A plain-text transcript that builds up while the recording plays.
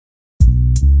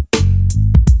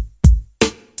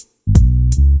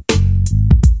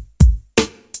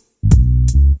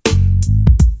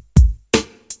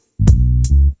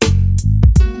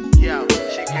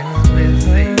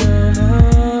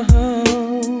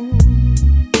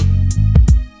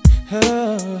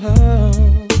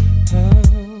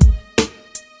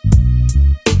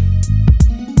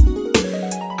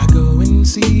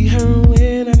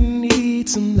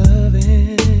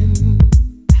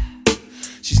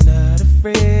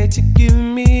afraid to give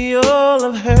me all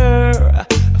of her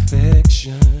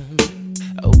affection.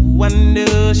 Oh, I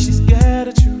know she's got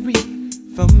a treat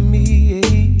for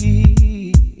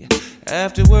me.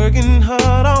 After working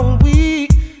hard all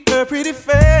week, her pretty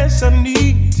face I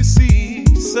need to see.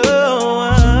 So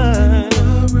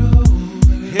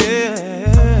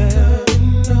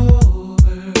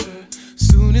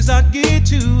soon as I get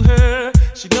to her,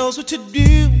 she knows what to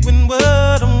do and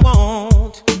what I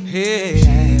want. Hey.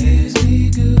 She gives me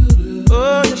good love.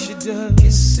 Oh, yes, she does.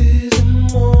 Kisses and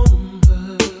warm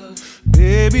hugs.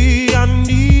 Baby, I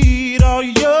need all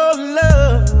your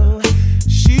love.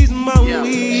 She's my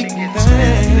weekend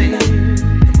thing.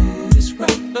 The mood is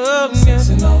right. Oh,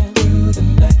 dancing all through the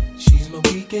night. She's my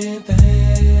weekend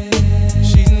thing.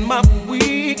 She's my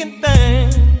weekend thing.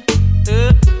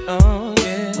 Oh,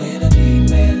 yeah. When I need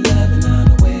mad love and I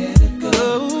know where to go.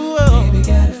 Baby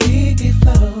got a freaky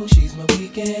flow. She's my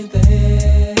weekend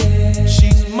thing.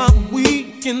 She's my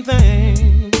weekend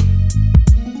thing.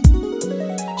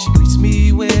 She greets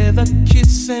me with a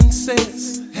kiss and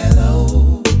says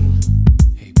hello.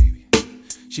 Hey baby.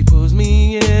 She pulls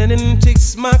me in and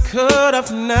takes my coat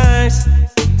off nice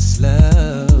and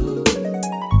slow.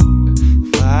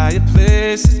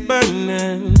 Fireplace is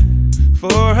burning.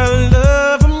 For her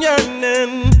love I'm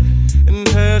yearning, and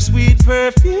her sweet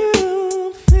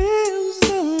perfume fills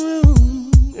the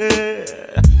room.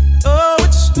 Yeah. Oh,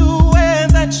 it's the way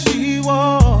that she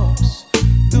walks,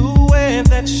 the way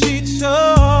that she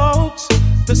talks,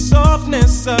 the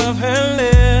softness of her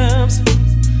lips,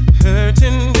 her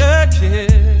tender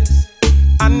kiss.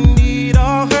 I need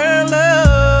all her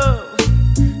love,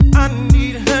 I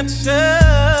need her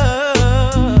touch.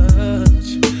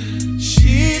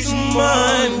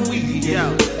 Mine, we she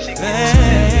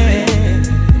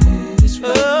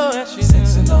oh, she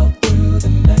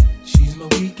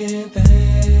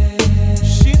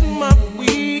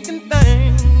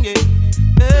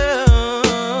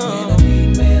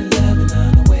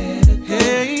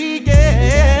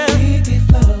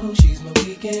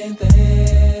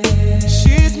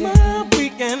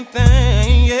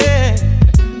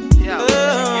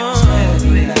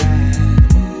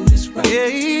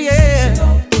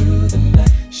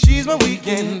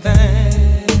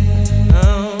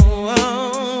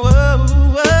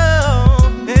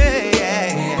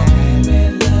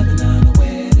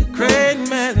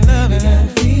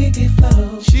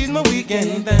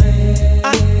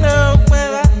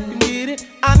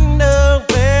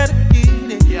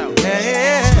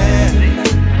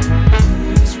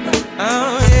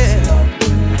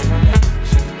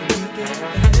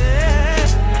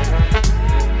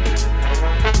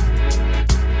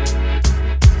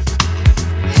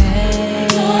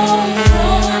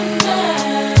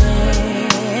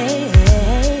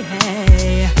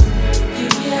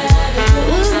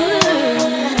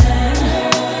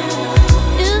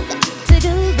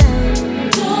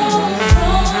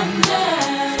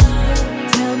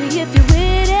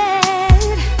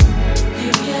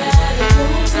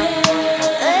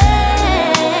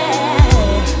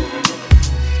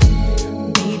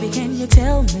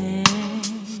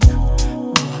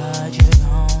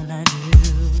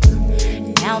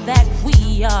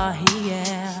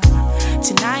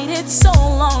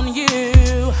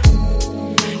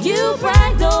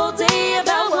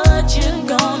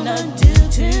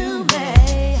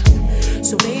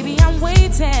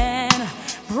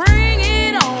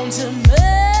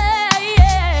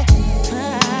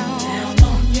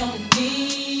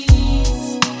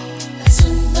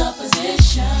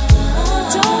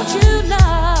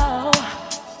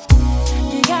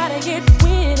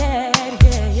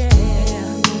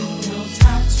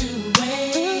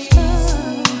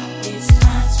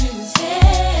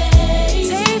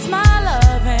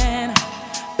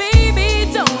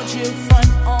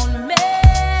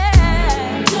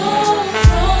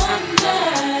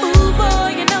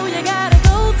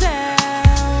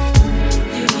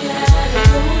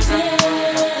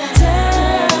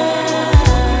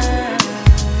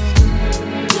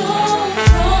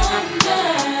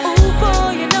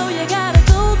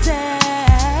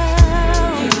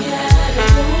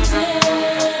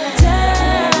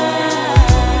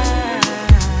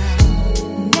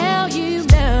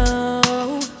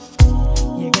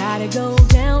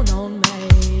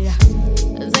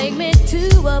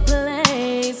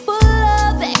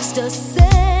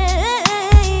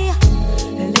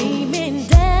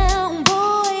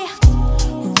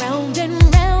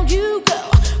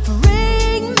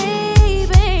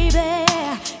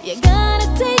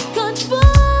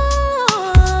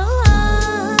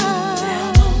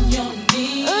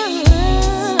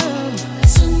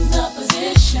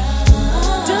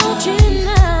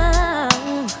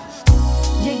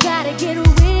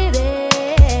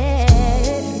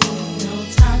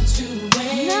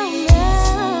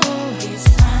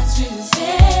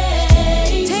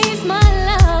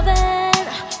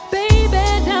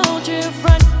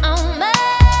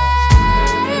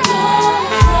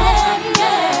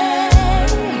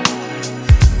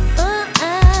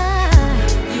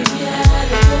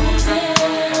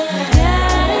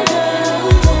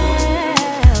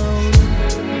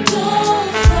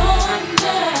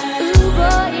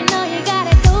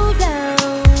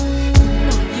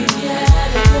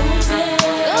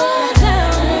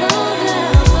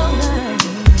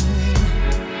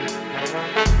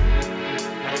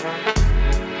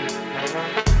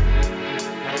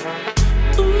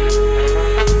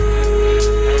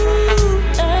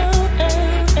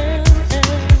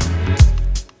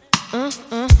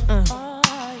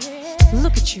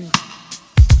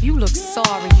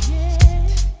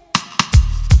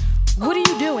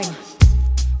doing?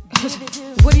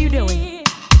 What are you doing?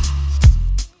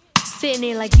 Sitting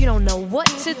there like you don't know what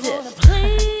to do.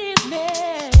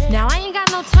 Now I ain't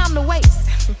got no time to waste.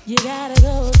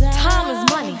 Time is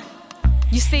money.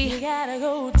 You see, you got to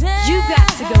go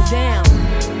down.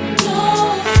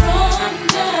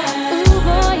 Ooh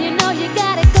boy, you know you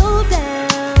gotta go down.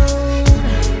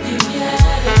 You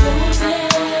gotta go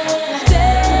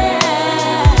down.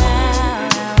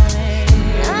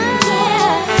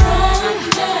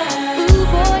 Ooh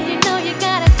boy, you know you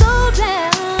gotta go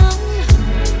down.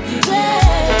 You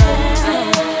gotta go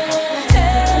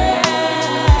down.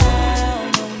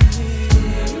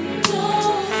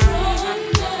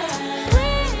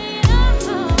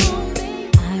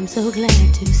 I'm so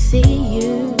glad to see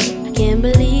you. I can't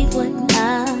believe what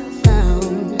I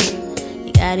found.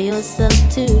 You got yourself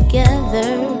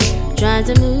together, trying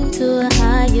to move to a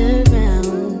higher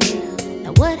ground.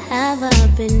 Now what have I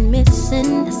been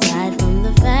missing, aside from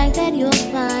the fact that you're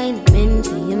fine? I'm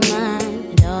into your mind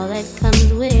and all that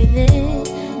comes with it.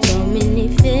 So many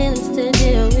feelings to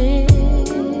deal with.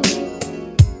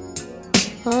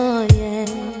 Oh yeah.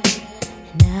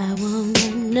 And I wanna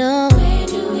know, where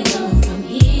do we go from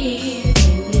here?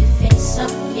 Do we face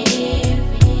up here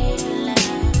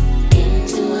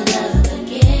into love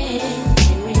again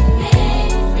and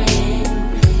remain friends?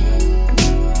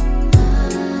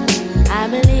 I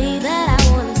believe that I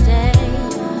wanna stay,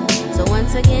 so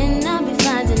once again I'll be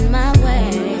finding my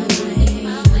way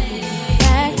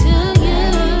back to you.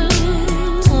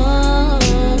 Oh,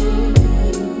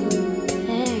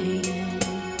 hey.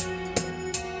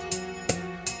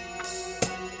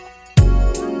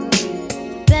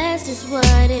 Best is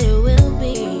what it will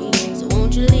be, so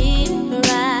won't you leave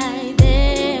right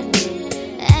there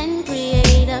and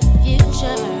create a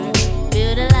future,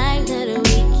 build a life that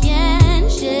we can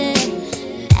share.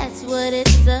 That's what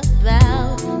it's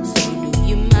about. So do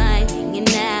you mind hanging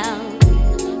out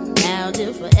now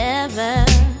till forever?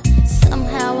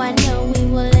 Somehow I know we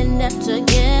will end up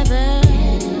together.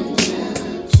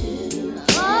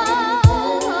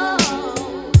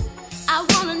 I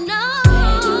wanna know,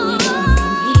 where do we go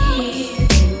from here?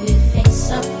 Do we face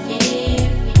up here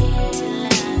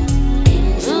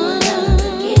into love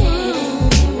again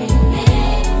and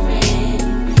remain friends?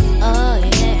 Oh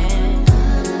yeah,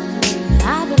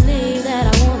 I believe that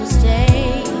I wanna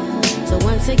stay, so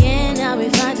once again I'll be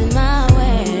finding my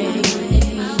way,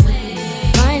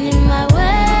 finding my way.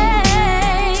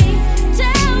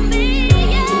 Tell me,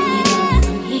 yeah.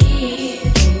 From here,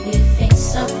 do we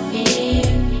face up here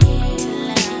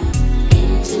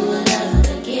into love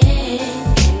again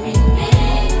and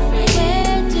remain friends?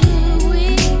 Where do we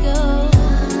go?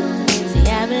 See,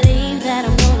 I believe that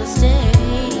I'm gonna stay,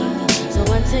 so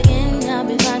once again I'll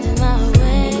be finding my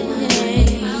way.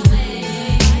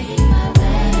 Finding my way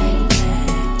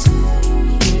back to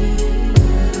you.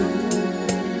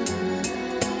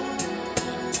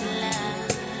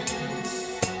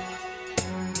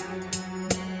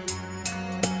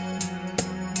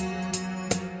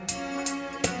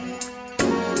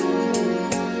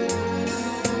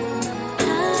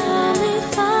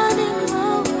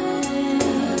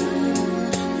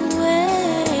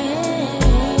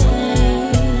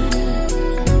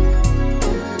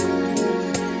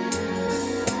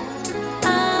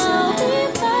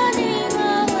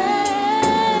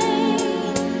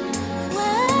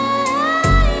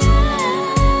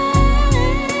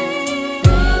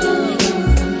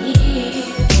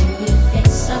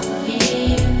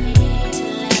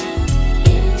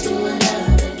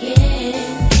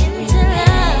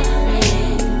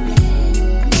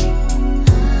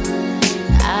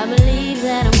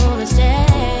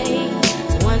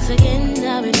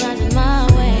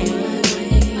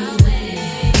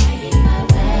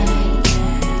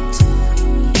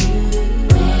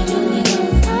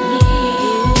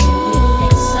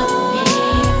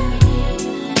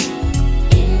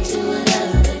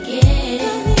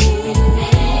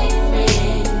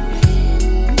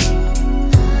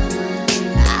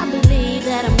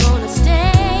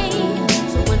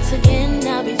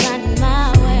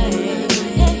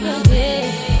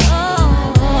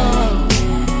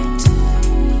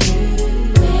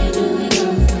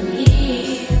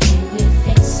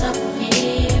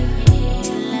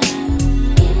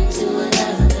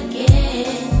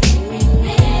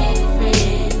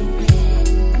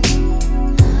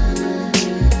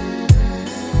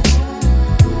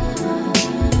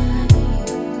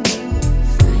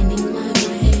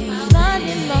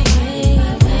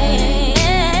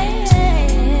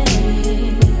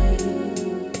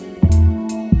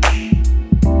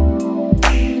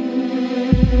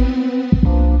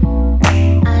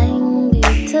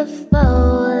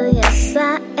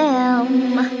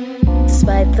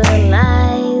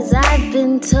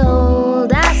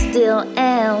 told I still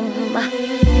am.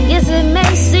 Yes, it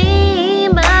may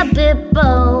seem a bit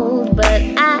bold, but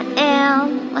I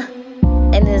am.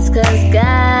 And it's 'cause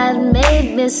God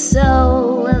made me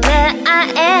so that I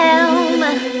am.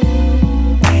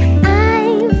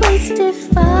 I've wasted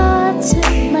far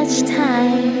too much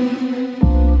time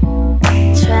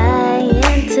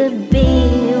trying to be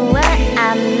what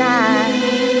I'm not.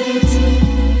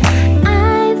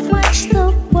 I've watched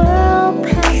the world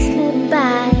pass me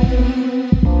by.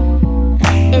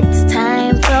 It's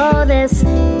time for this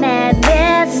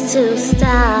madness to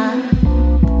stop.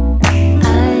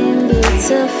 I'm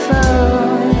beautiful,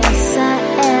 yes I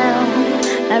am.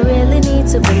 I really need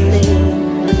to believe.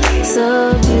 So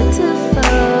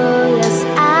beautiful, yes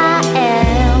I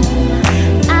am.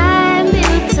 I'm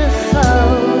beautiful,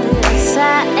 yes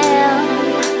I am.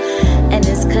 And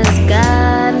it's 'cause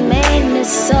God made me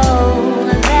so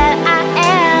that I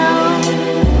am.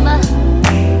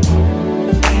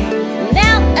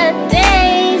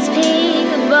 Nowadays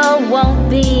people won't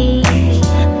be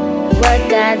what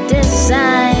God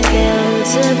designed them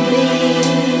to be.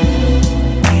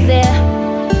 They're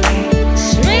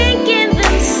shrinking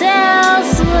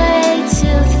themselves way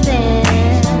too thin.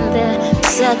 They're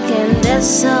sucking their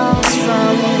souls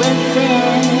from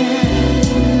within.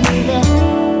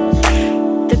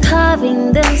 They're carving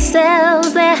themselves,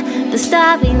 they're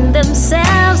starving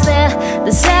themselves, they're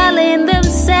selling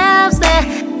themselves,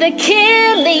 they're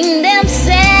killing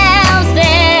themselves.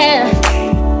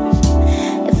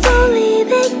 If only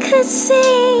they could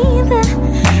see the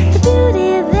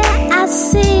beauty that I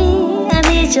see. I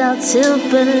need y'all to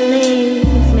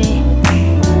believe me.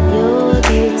 You're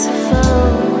beautiful,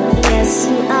 yes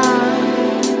you are.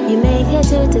 You may get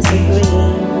to disagree,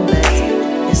 but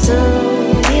you're so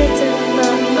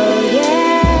beautiful, oh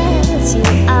yes you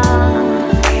are.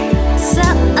 So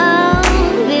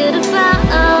beautiful,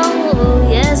 oh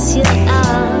yes you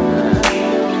are.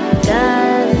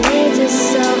 God made you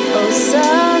so, oh so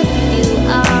you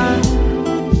are.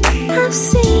 I've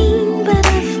seen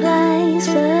butterflies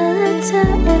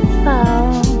flutter and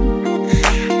fall,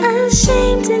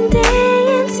 ashamed and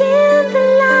dance in the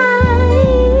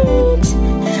light,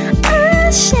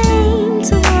 ashamed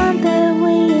to want their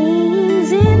wings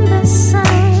in the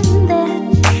sun.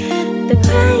 They're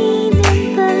crying in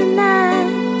the night.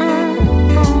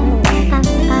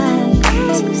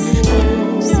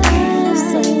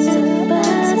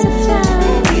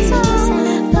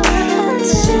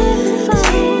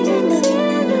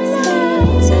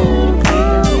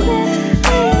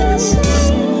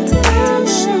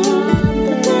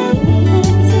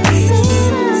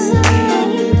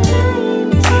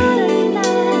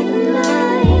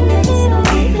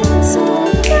 So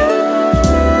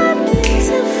you're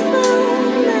beautiful.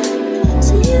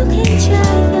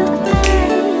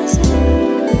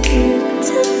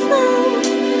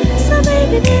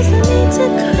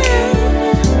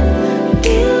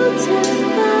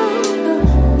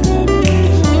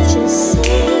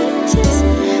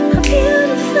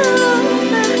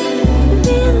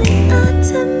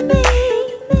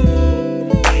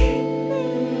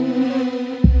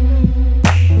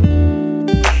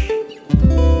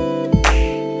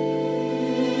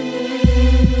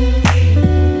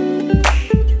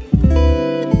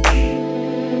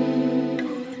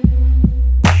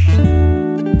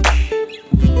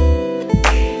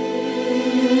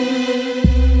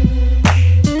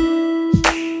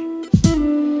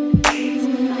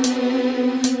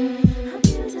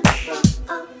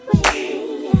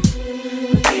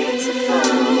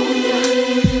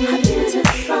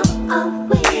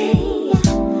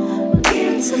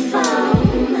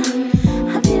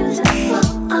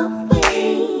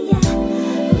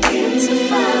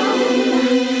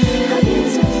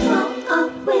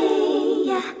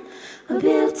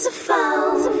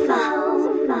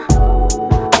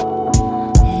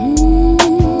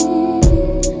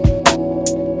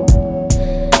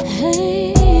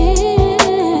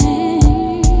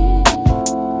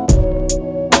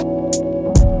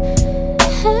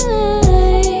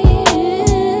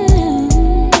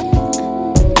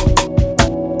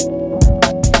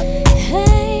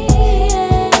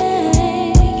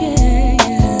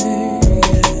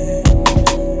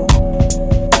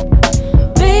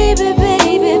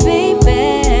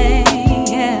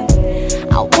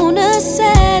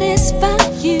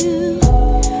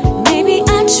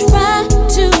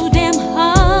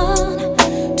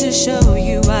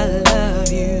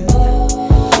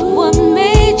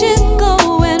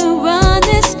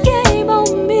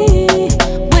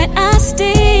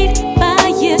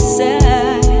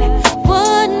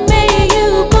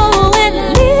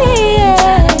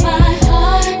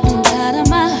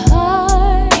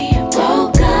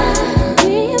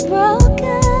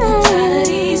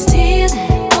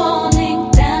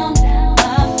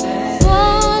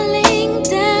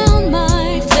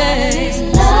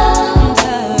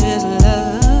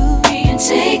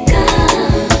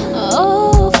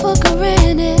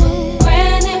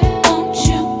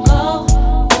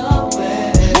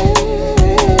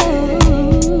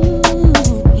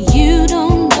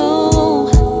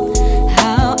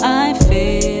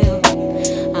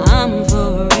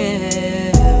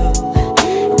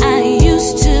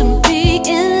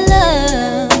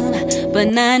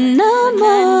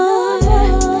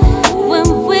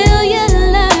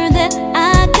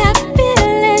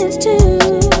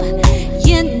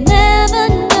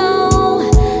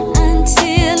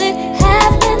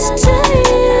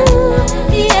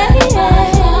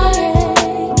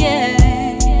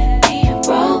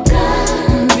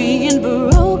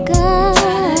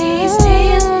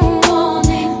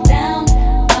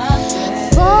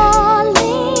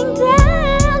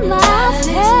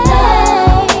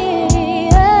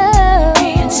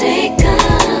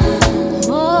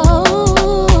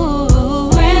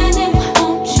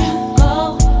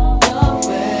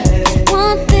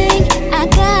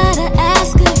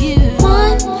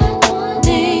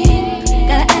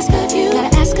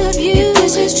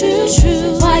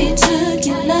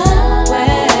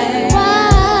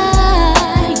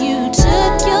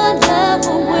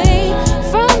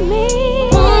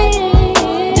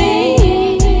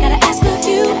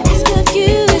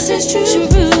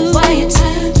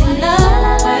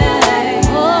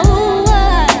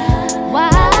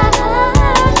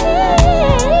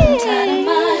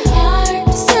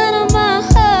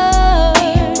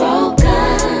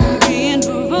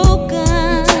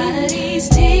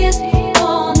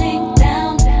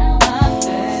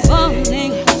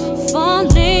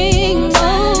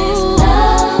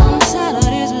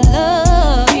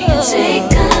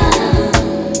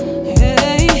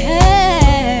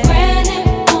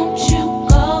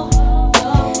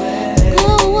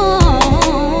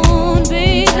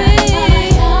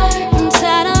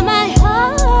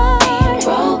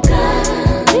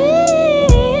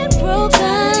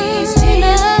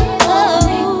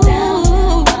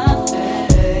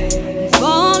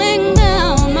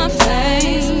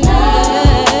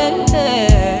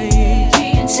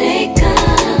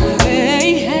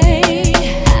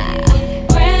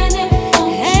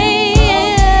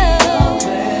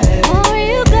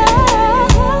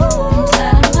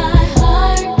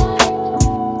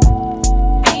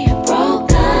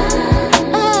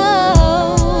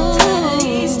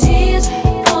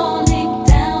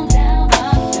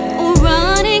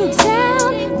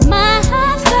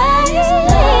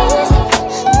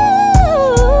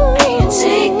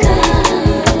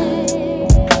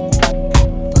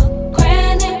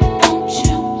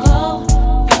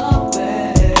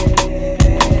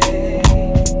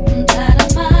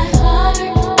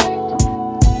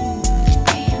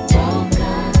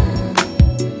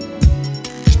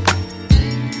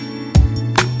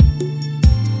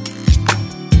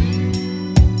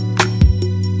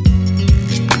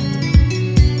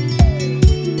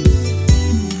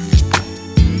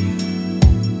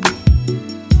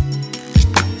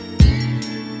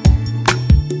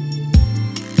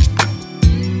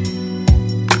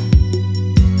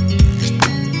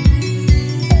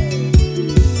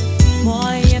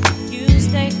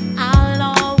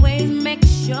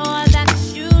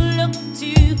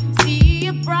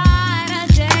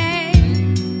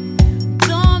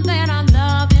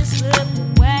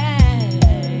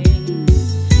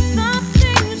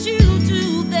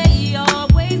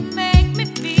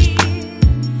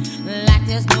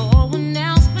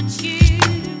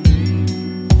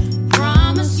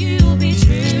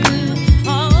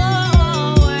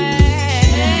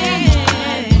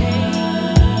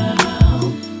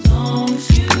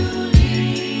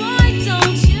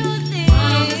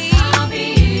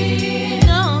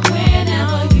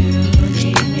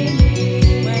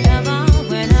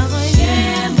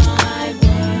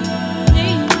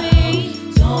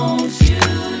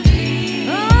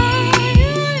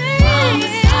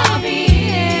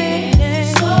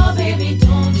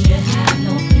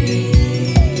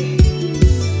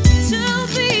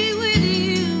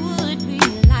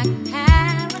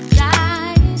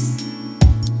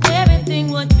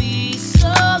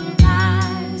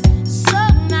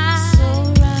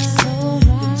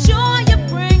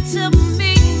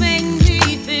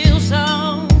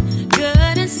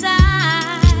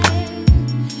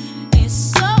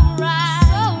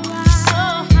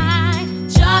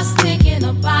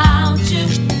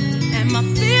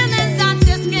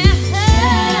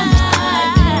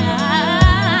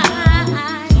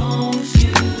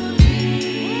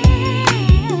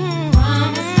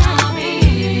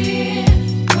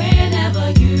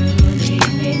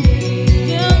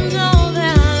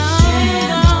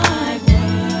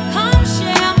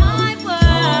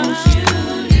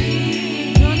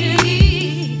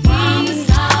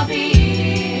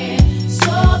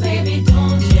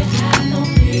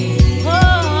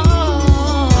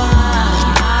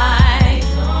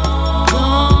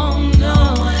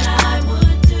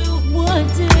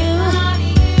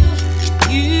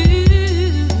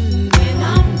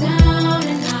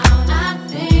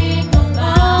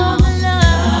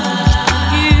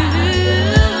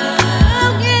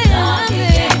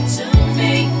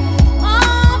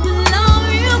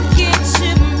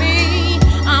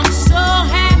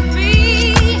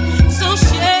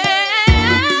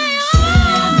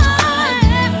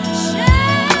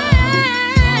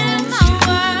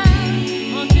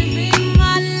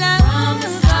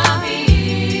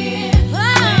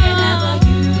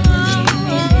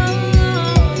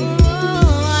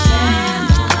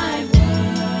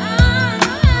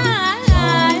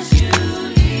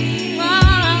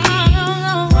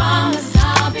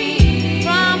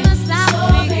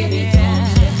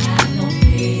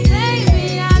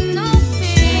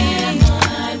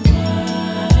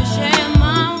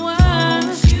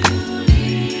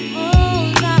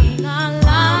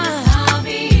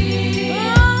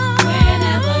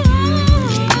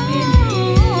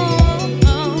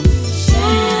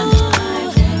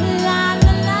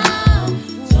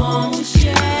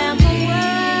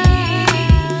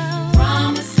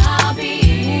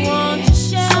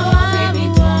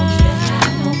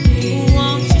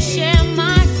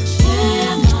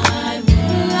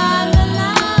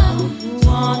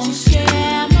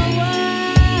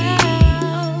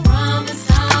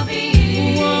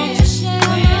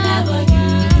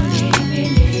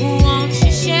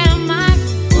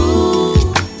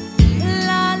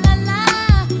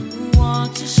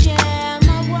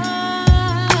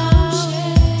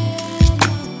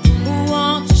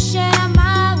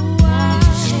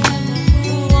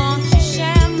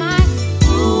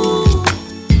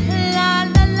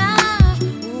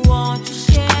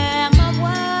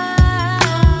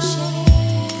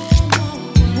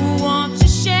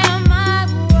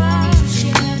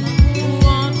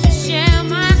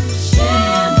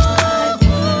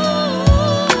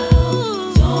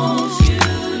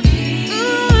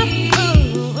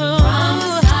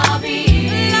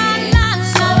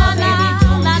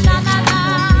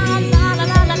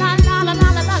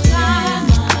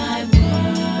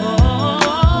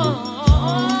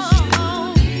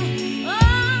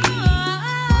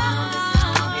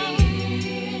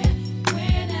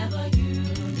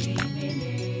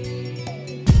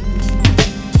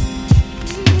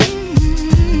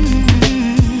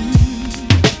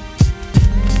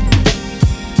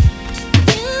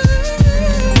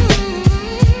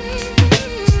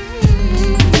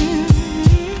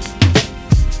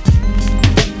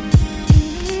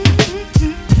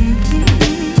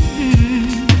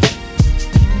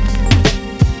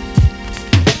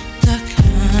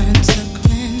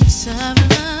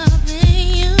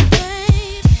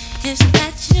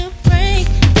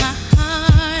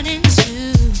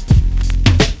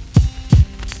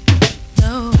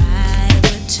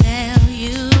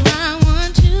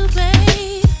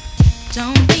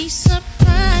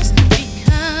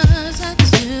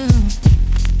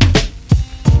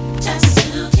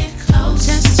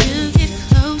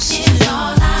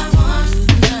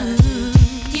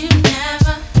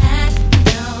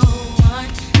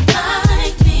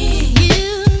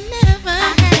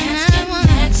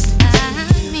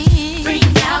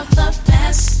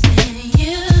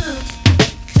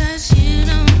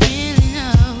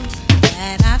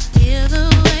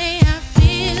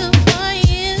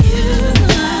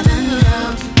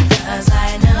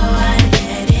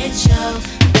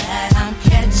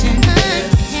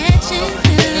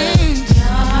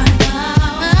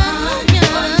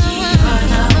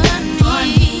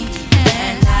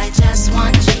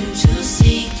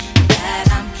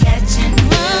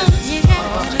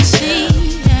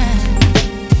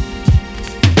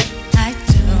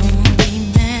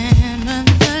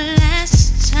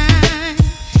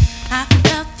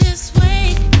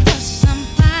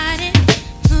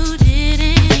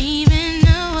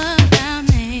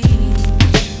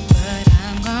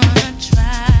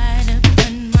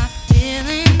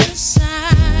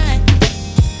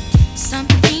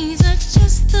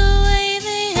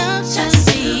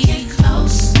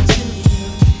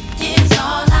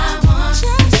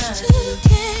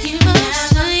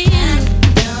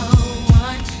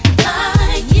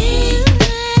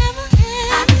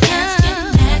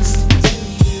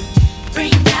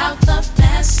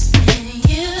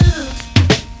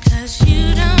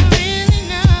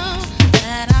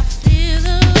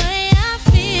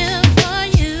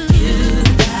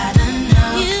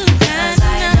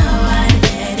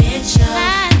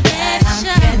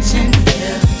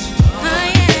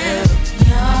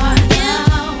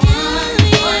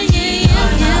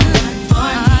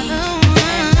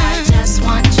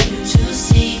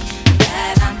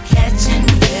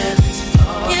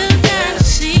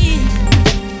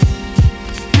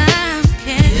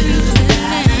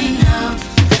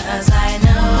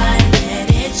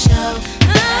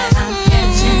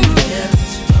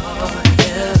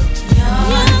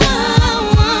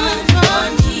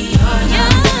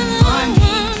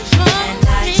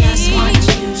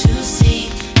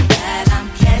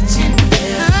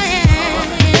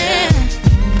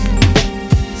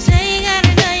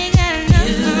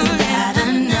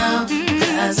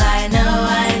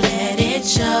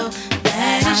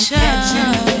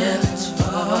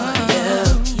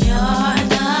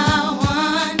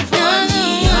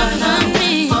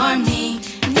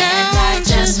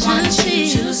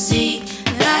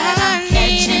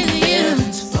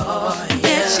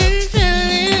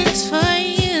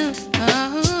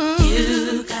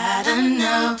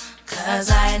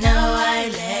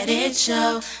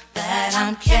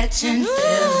 catching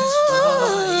feelings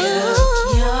for you.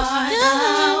 You're the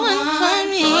one for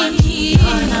me.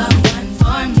 You're the one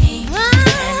for me.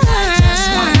 And I just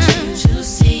want you to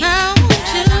see that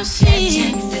I'm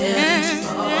catching feelings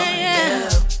for you.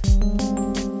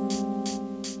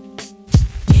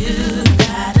 You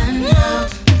gotta know,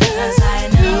 'cause I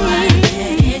know I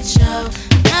let it show.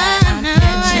 That I'm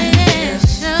catching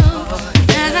feelings for you.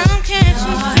 That I'm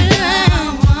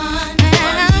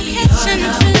catching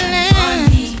feelings.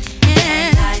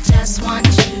 And I just want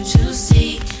you to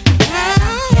see that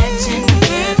I'm catching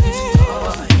feelings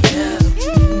for you.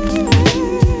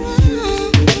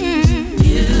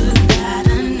 You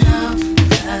gotta know,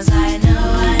 'cause I know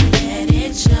I let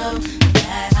it show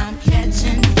that I'm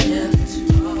catching feelings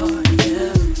for you.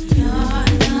 You're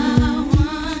the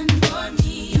one for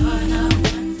me. You're the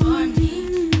one for me.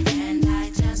 And I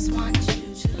just want you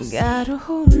to see. Gotta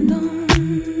hold on.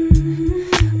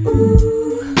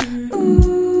 Ooh,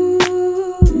 ooh,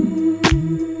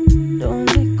 don't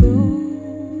let go.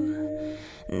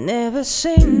 Never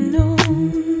say no.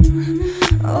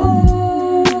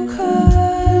 Oh,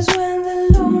 'cause when the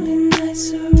lonely night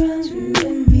surrounds you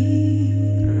and me,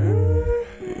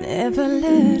 never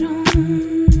let on.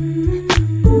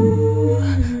 Ooh,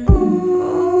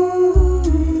 ooh,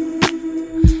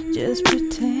 just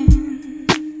pretend.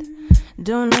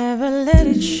 Don't ever let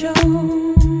it show.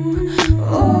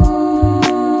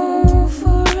 Oh,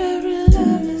 for every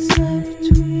loveless night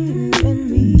between you and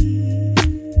me.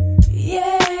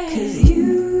 Yeah, 'cause you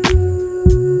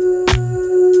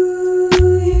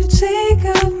take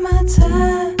up my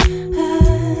time.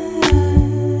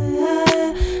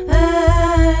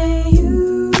 You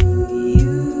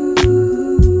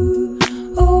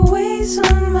always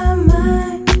on my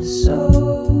mind. So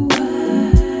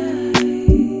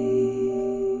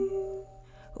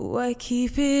why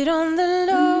keep it on the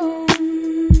low?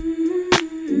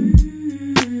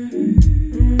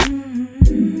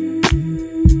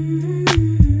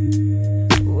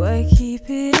 Why keep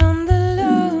it on the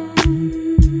low?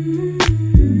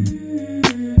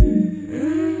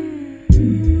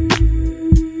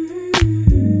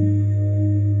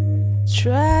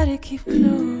 Try to keep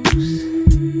close.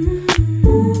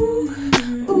 Ooh,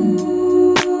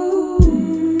 ooh,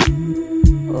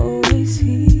 always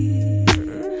here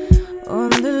on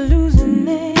the losing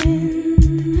end.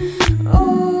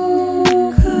 Oh,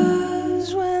 'cause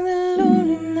when the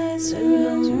lonely nights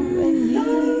surround you and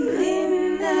lonely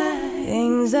nights,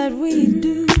 things that we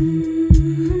do.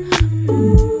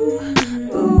 Ooh,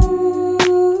 ooh,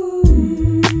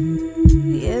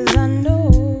 yes I know.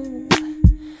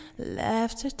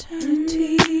 Laughter turn to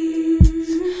tears.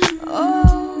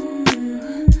 Oh,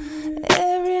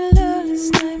 every loveless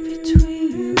night between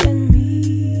you and me.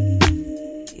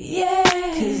 Yeah,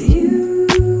 'cause you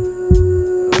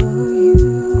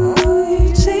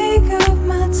take up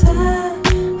my time.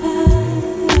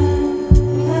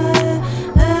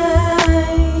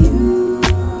 You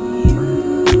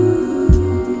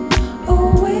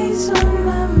always on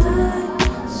my mind.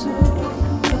 So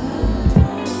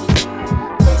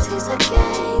this is a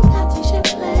game that we should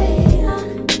play on.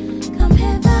 Come here.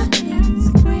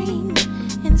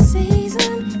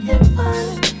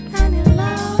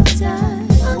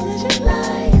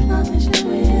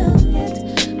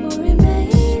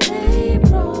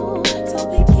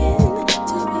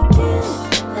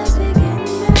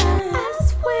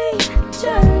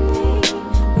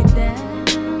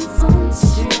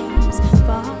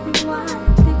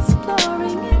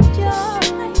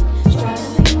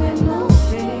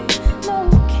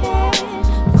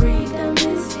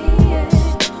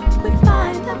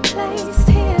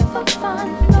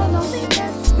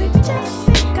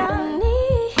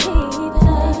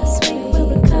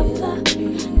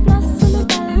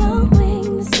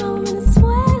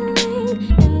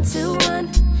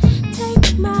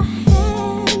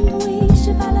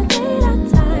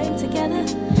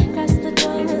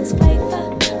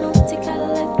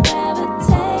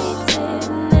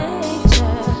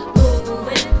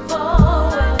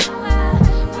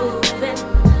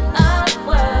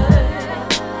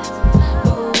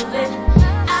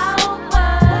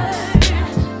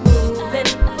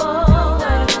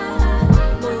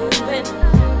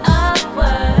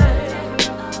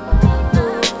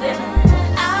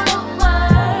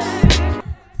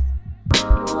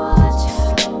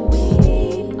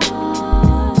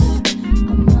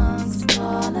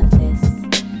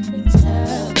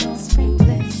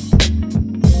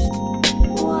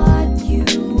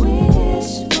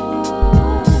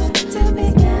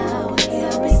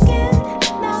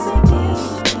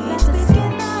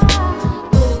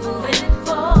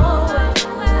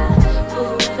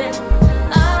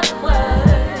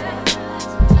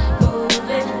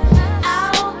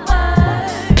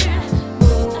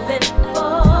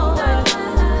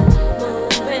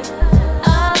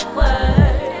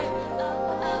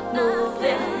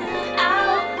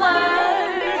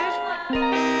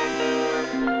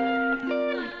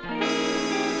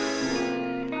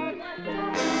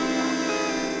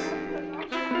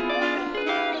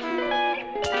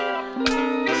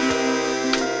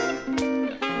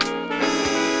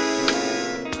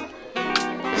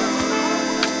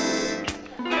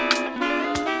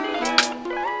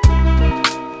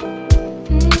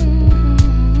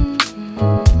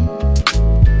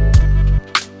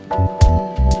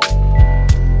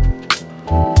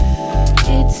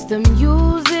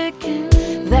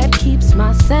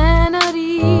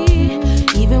 sanity.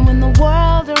 Even when the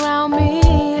world around me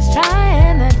is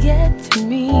trying to get to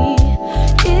me,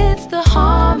 it's the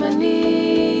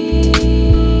harmony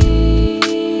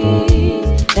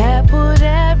that put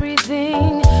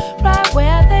everything right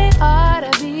where they ought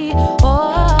to be.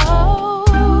 Oh,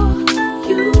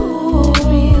 you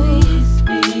release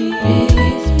me,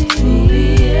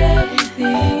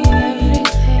 everything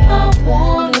I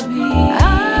wanna be.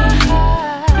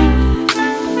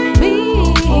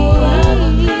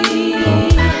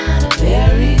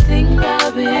 Everything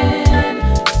I've been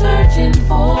searching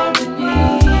for in me.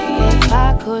 If I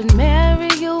could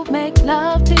marry you, make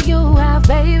love to you, have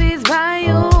babies by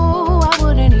you, I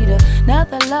wouldn't need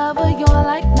another lover. You're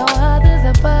like no others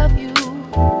above you.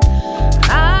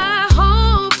 I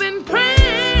hope and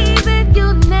pray that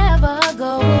you'll never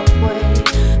go away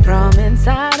from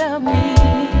inside of me.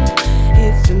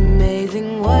 It's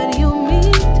amazing what you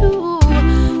mean to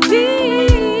me.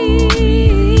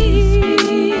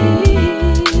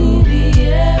 To be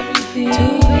everything,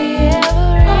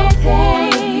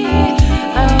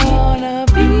 I wanna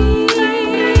be.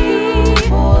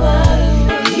 Pull out of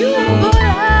me, you pull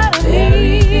out of me.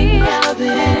 I've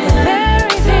been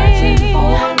searching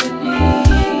for me.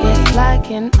 It's like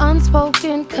an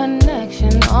unspoken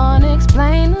connection,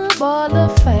 unexplainable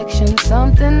affection,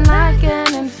 something like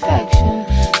an infection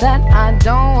that I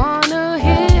don't wanna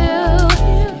heal.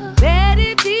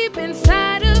 Embedded deep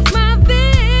inside of my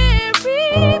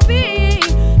very being,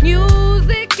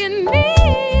 music in me.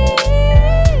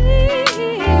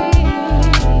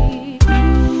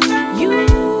 You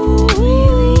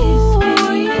release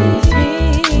me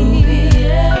to be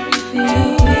everything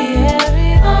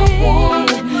I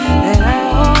want and I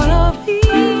wanna be.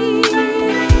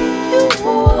 You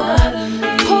pour out of me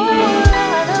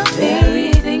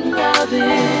everything I've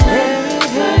been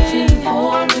searching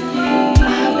for in me.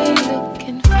 I've been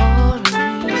looking for in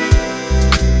me.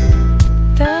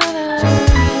 Da-da,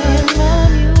 in my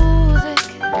music.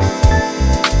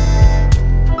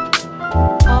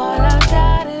 All I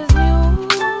got is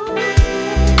music.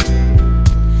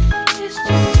 It's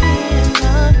just me and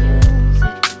my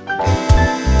music.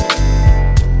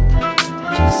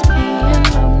 Just me and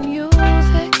my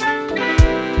music.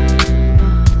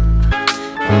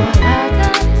 All I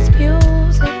got is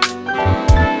music.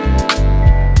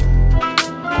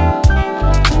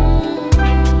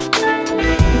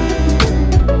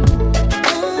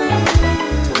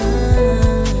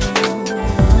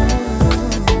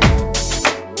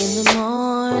 In the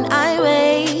morning I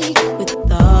wake with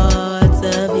thoughts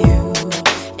of you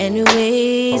and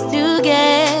ways to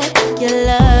get your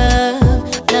love.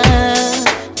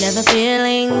 Never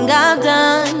feeling I've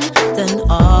done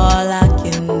all I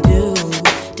can do.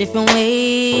 Different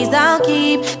ways I'll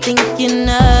keep thinking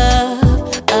of.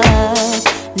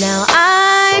 Now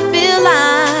I feel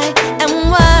like I'm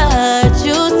what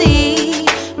you see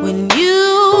when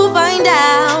you find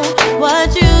out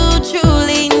what you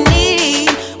truly need.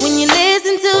 When you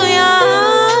listen to your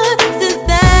heart, since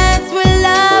that's where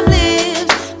love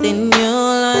lives, then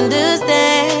you'll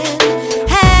understand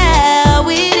how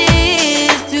it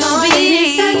is to be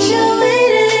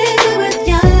infatuated with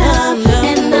your love,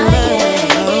 and I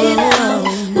can't get out.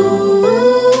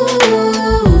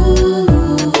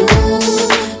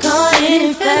 Caught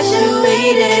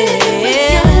infatuated with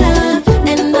your love,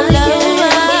 and I can't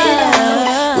get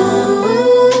out.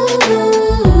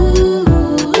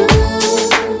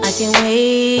 I can't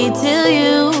wait till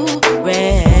you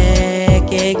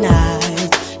recognize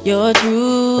your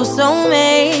true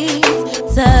soulmate.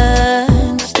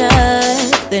 Touch,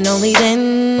 then only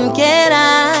then can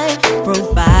I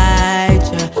provide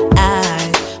your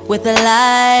eyes with a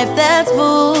life that's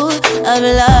full of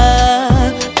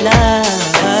love.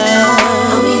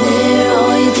 I'll be there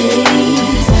all your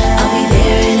days. I'll be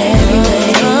there in every way.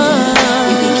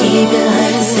 You can keep your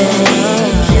life the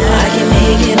same. I can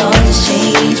make it all just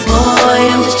change. Boy,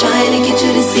 I'm just trying to get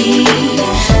you to see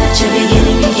that your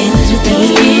beginning begins with me,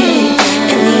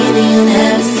 and the ending you'll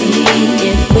never see.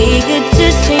 If we could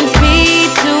just change speed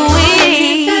to we.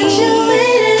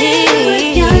 Infatuated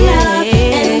with your love,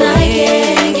 and I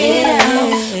can't get out.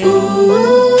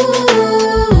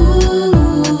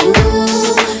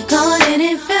 Caught and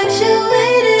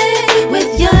infatuated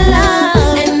with your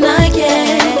love, and I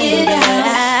can't get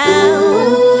out.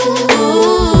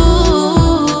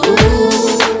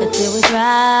 Until we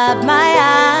drop my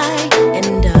eye and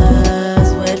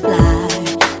dust would fly.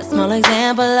 A small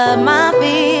example of my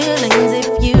feelings, if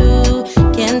you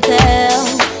can tell.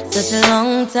 Such a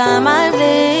long time I've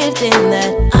lived in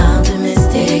that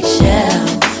optimistic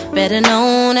shell, better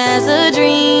known as a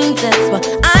dream. That's why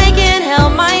I can't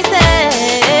help myself.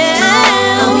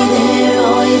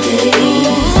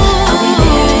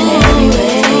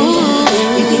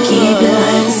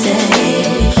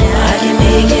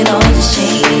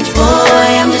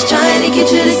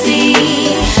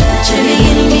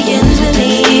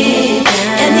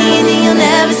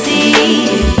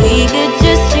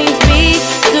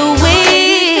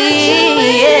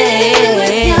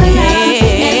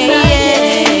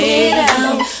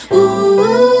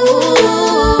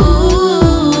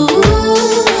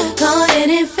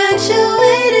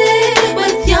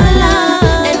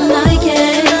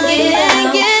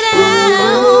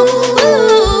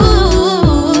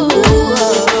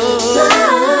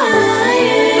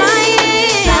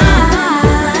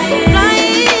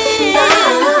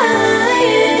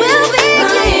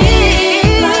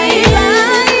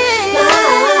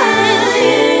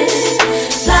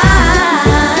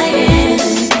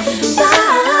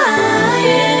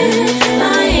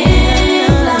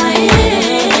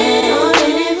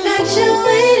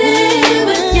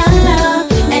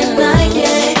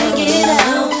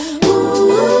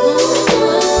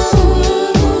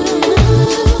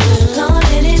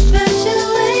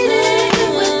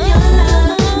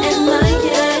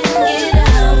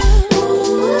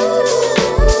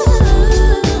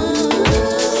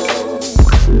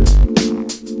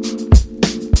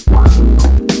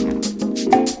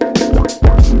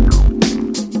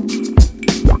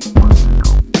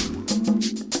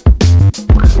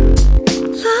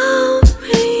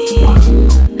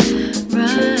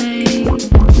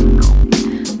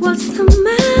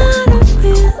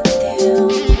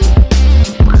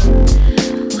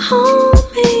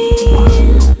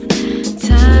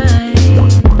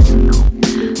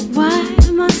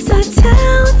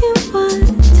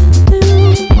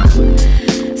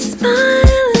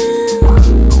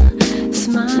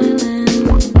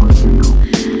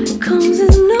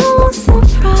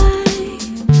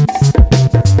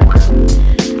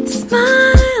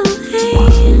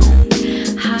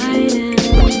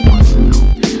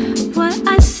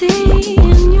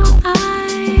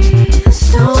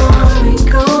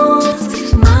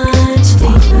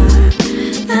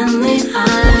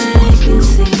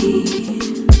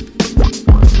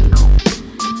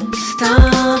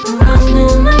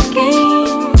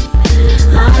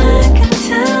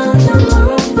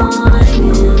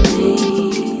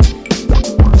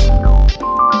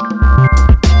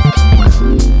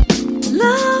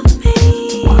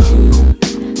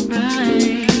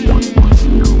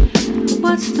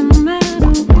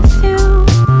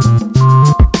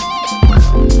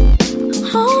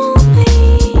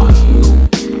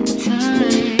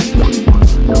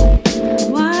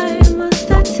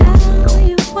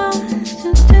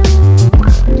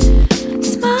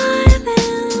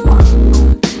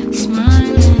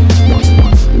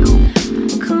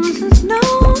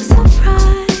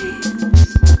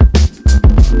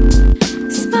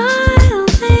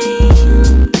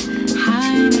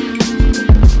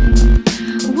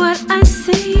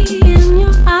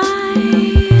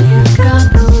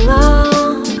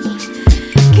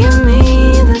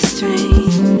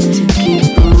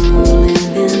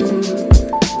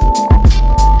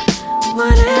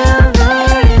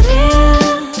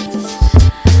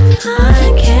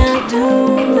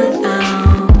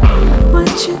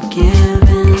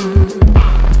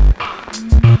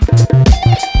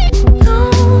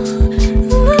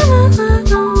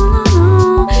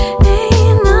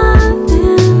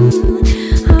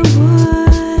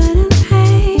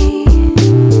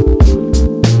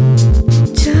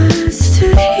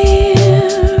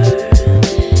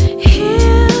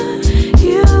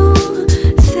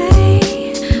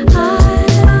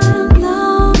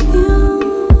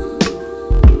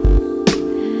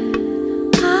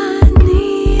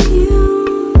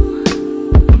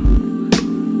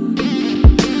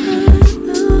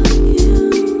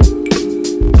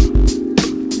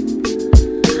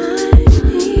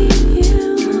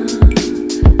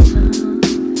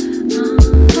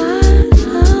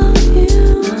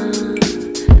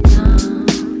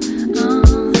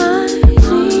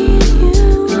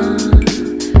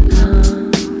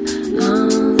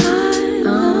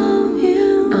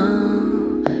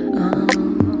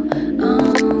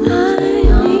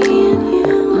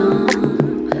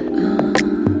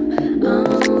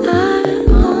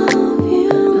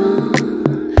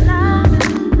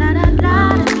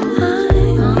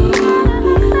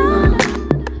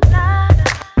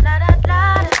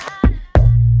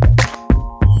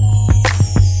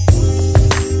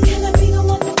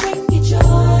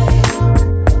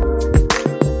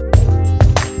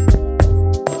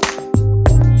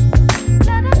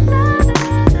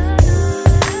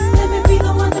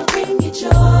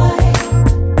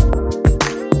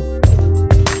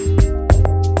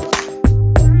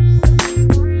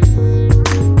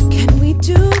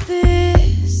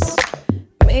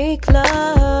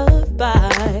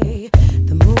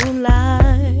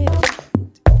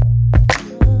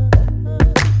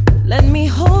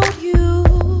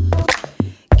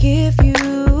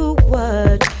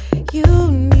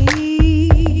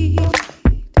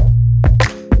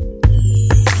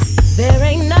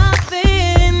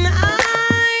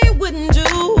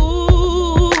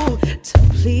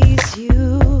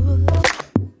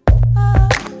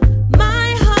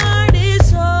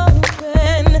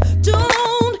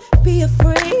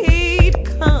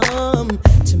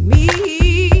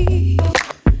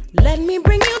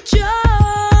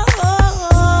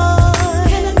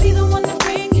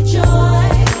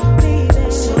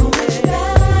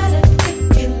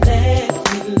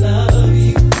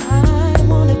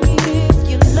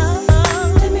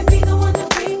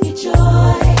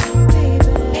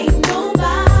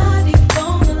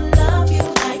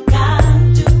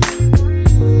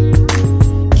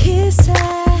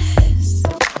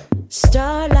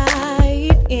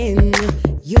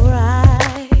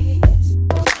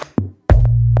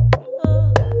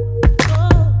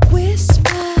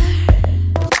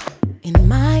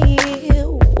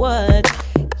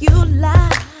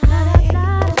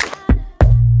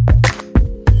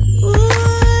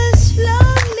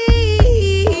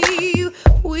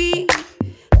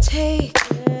 take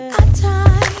our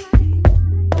time.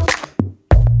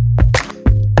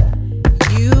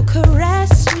 You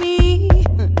caress me,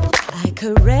 I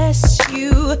caress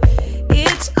you.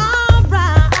 It's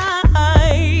alright.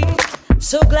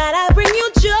 So glad I bring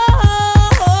you joy.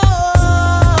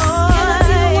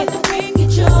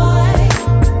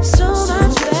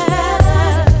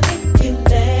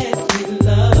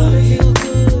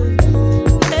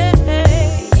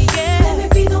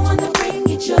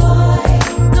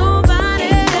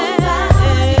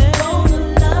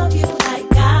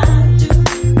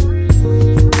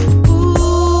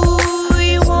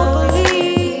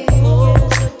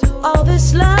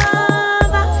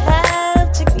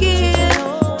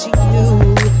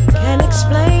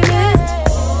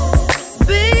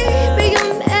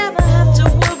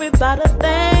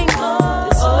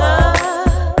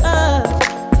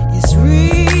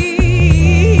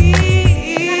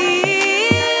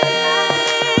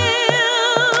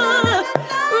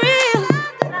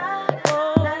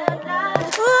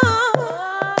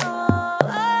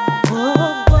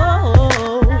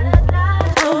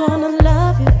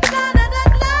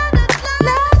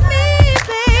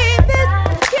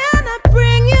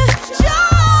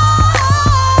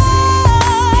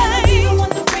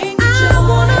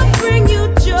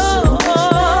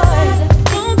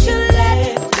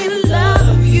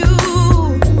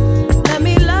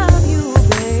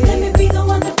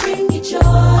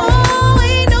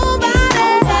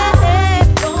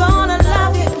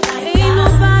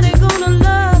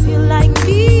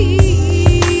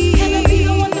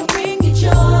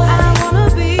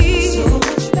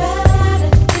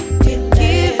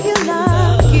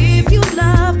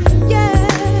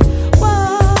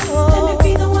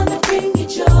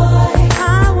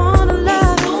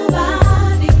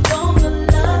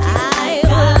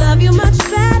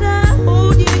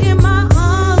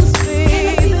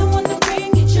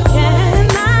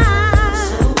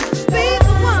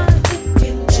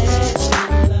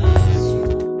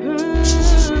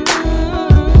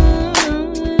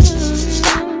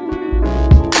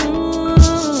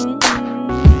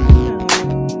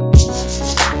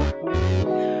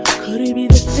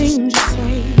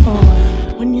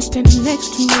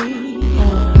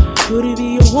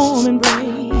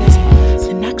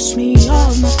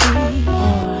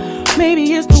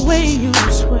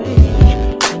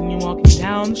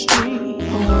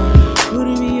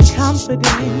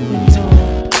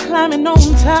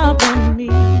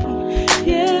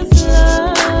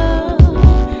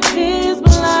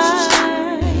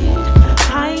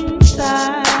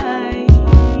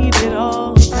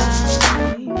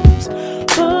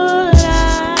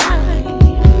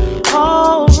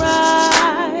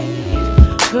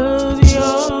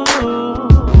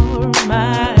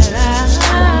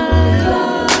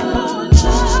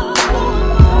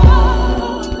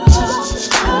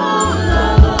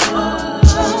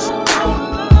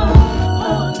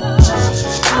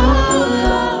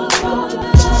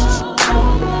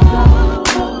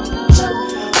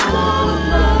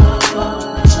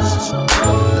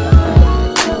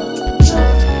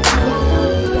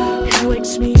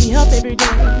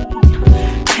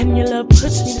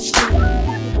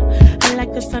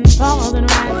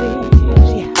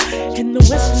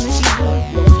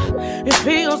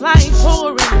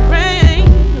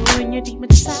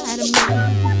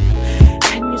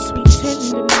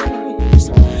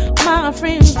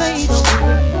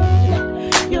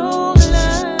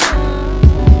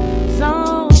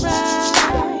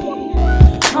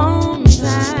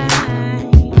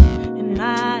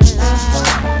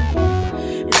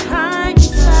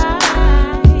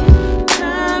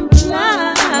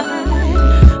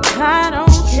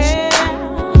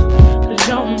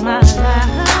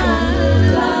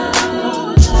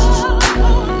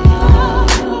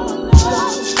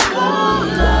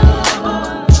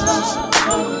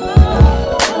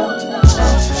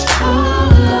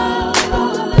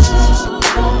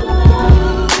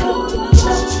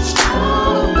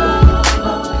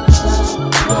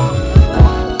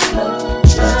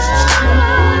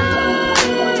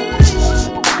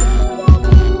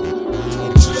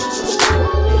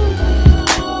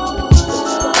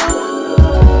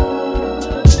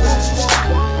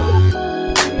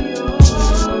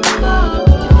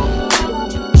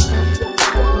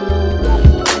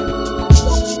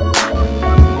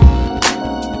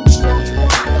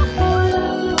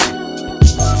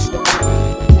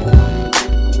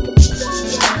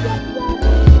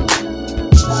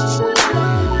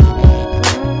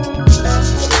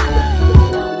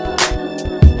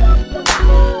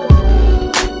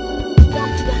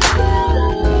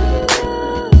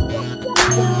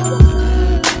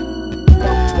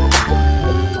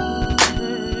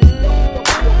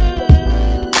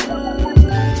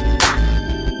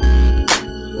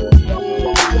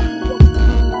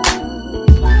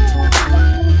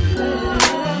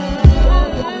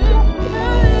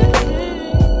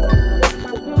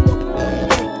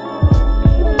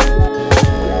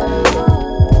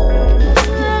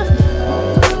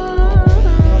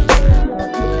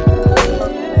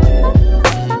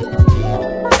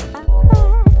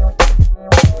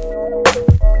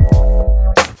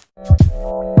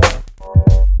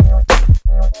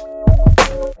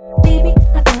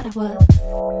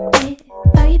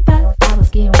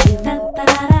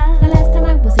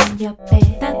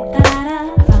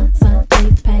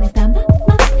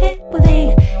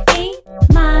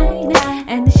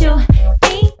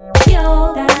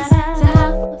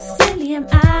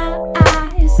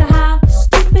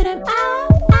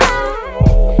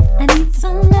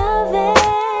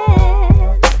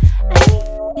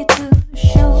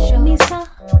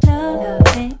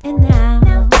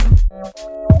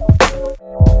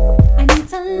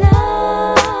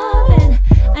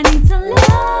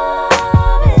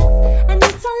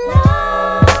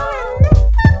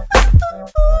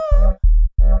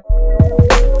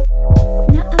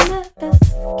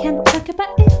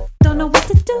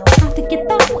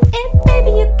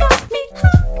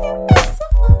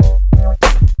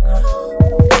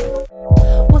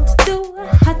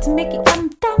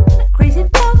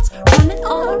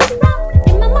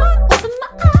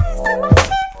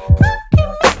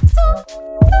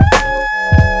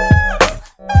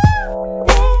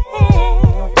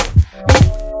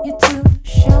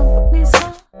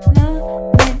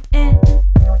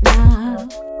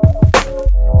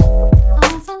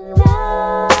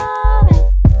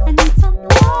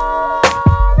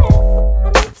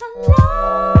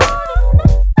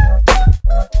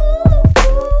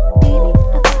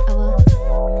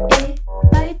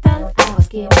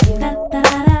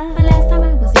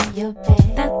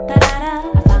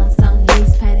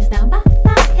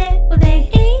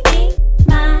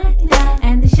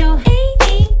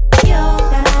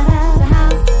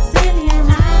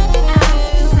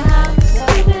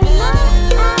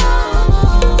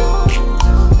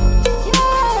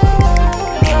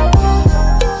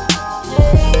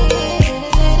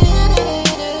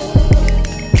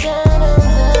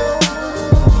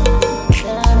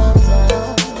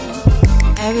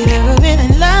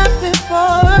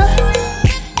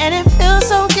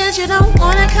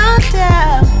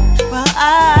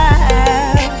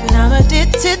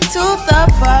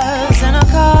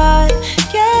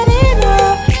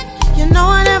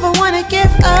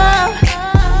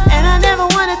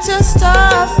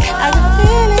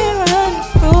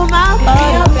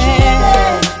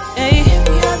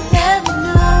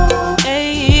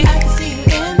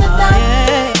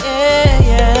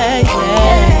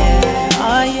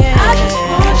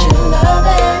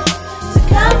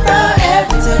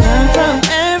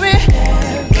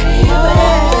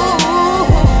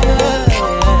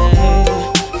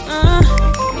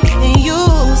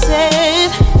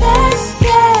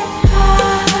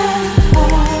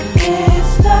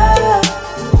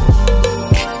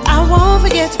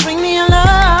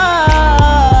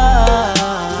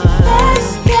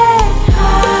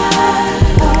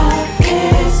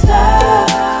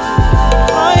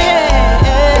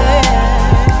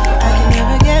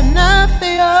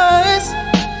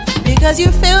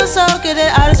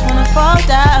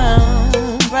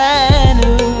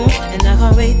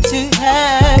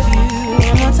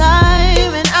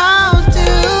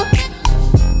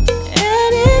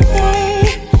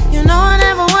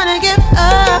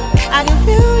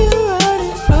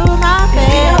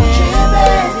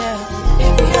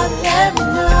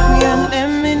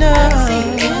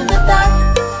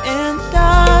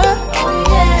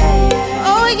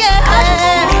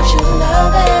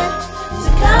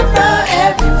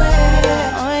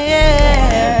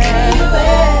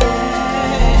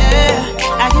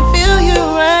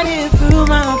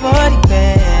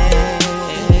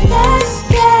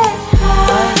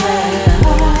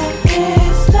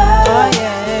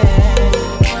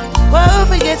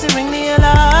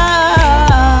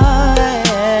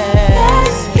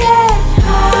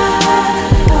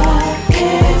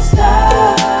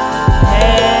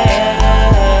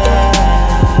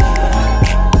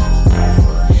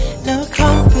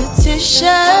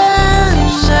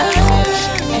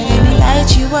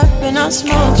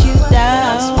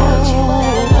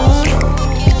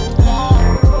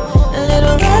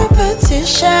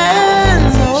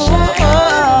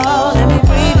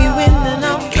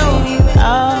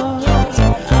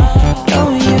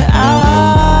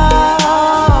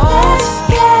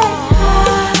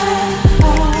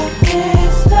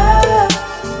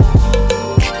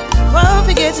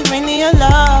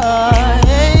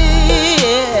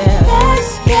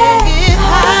 Let's get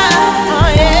high. Oh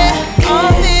yeah,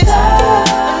 all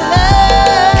this.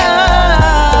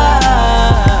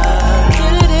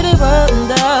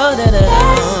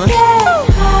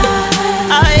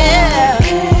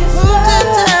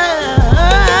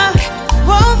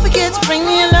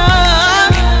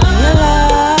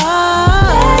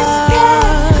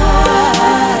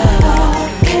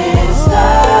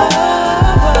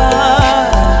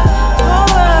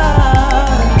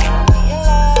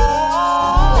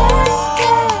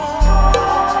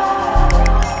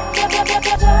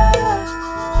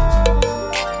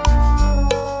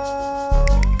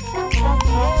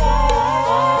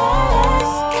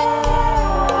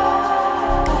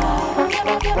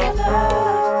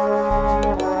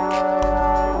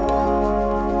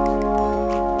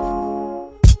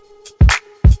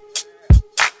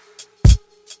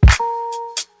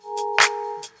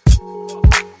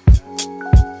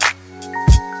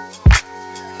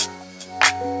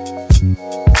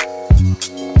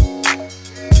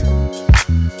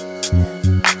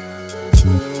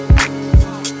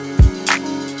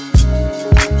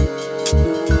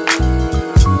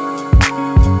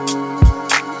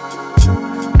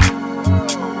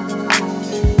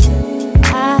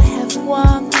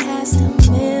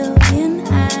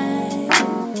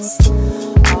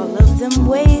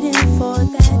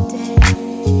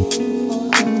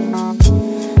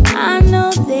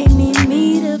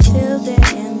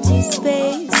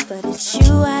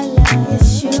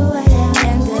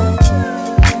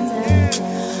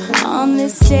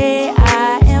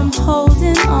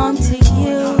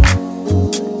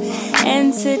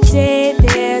 today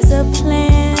there's a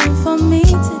plan for me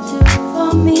to do.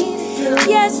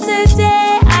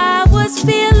 Yesterday I was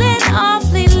feeling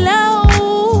awfully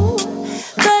low,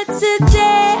 but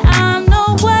today I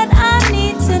know what I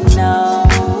need to know.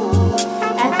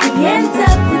 At the end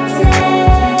of the day,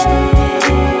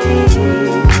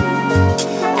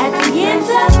 at the end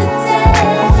of the day,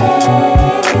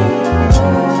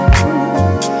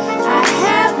 I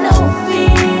have no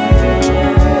fear,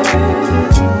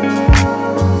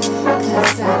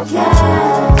 'cause I got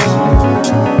you.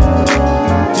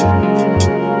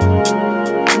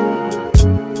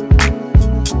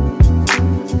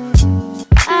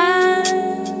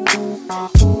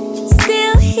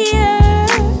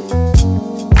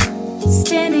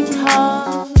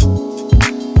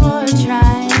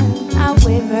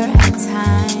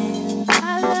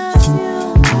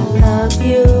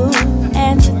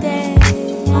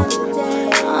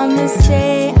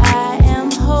 Day I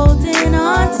am holding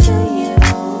on to you,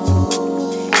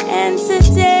 and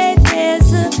today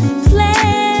there's a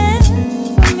plan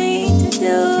for me to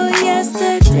do.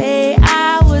 Yesterday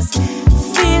I was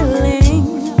feeling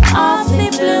awfully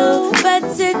blue, but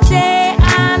today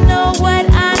I know what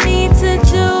I need to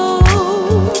do.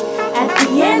 At the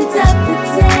end of the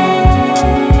day,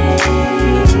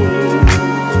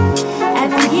 at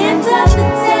the end of the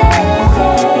day,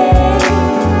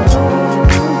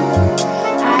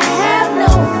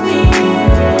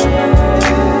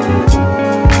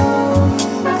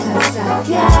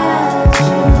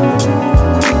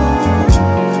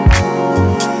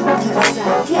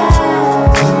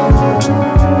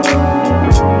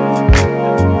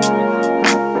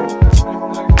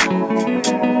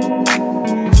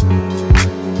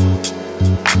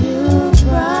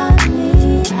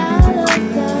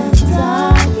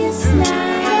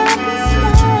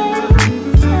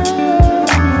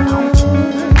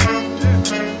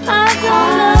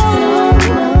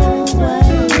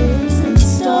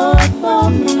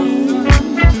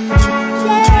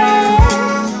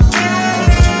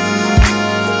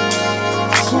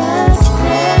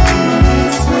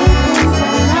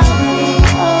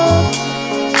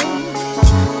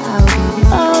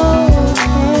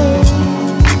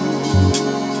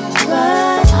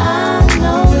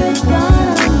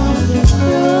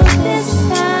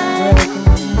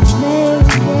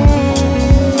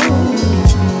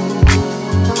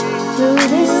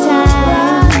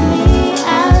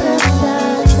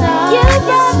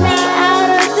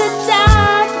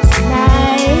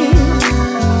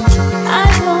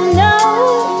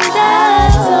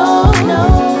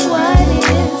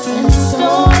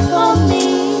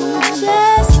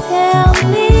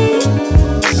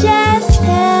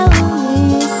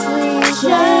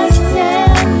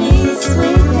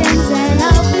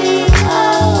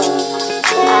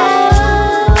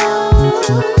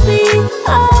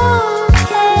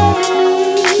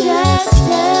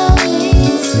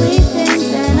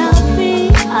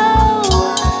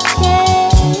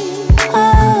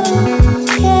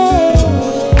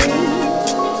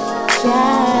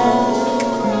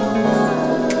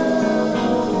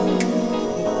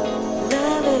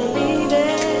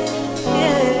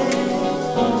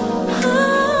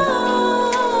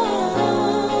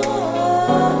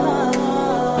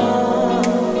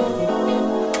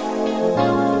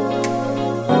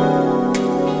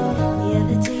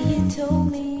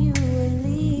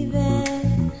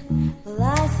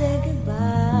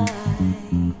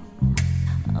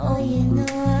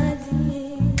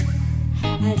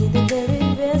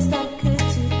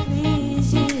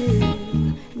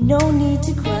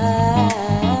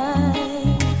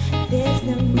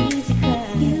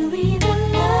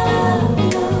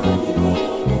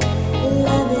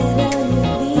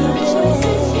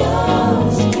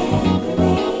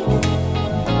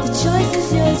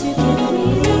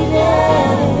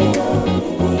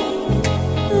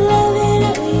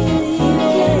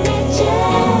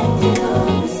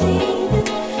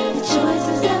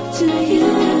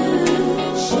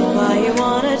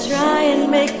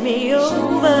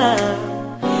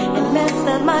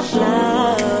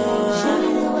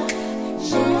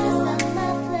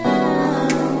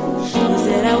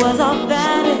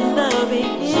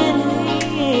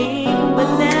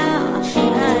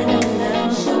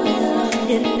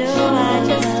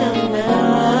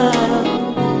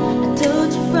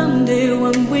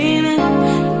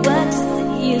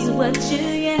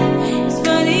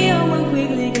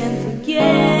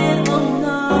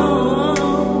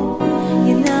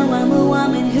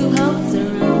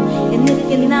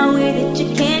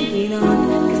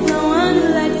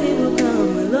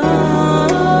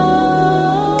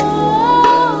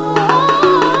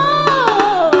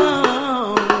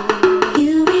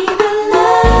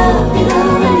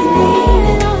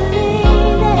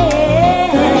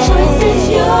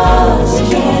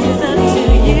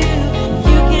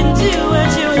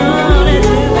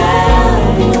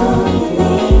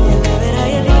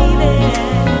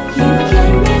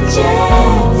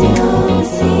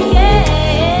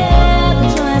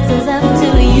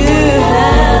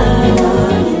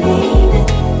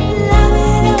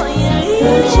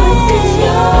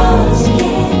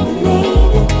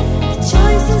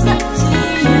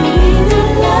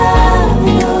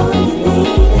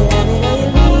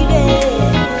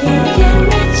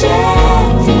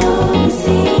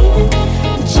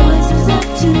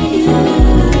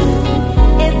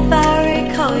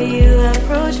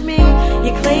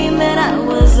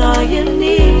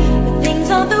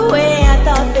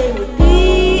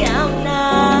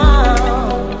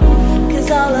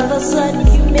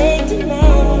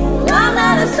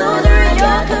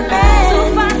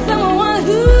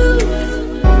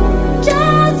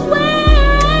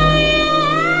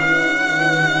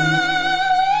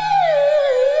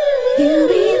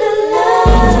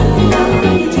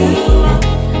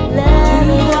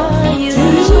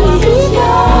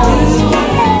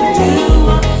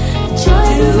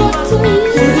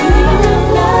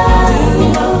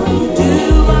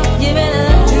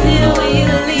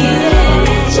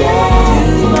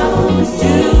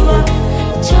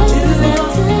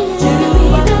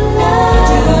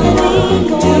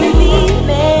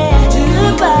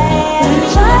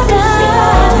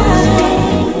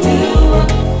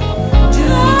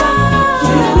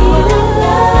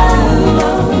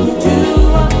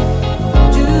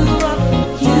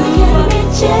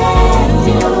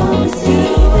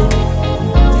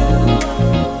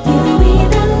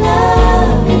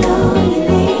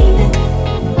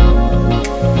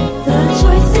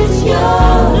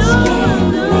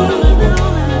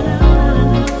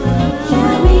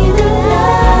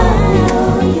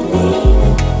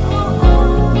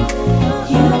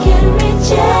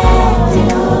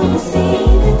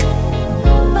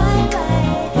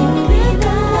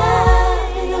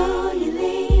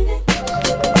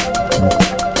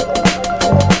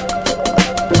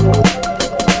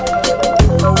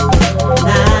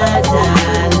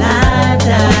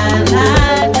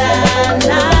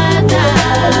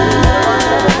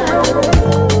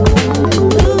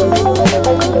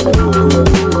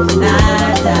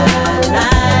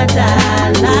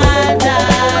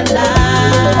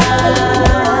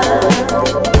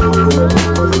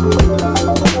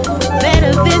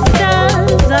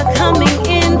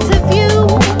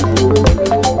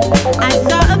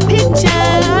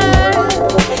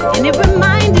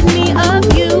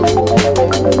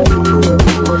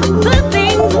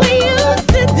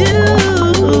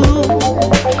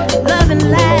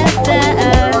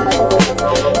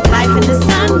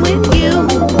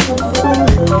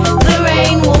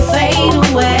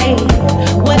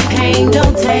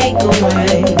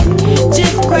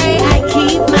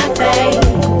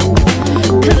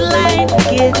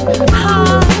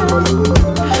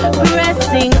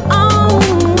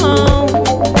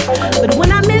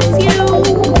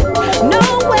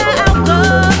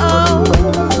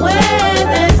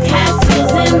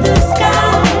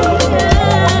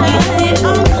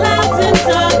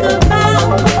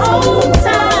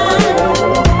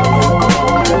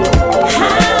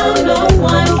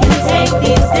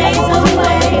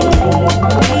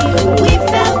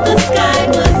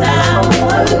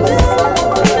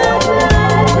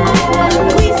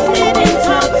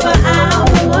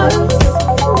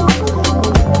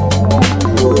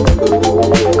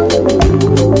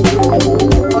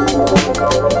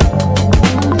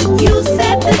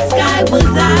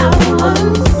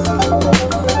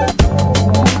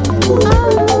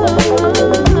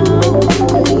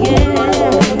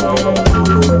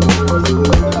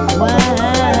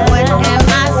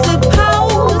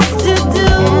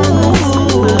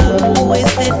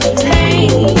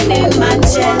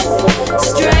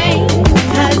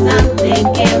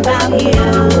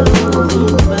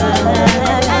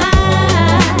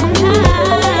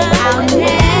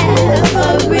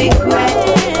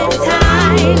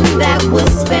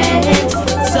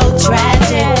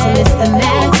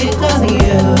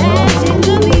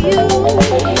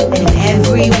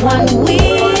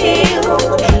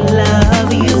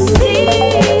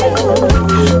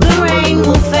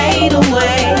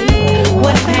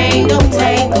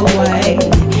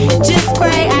 Just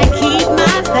pray I keep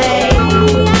my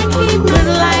faith.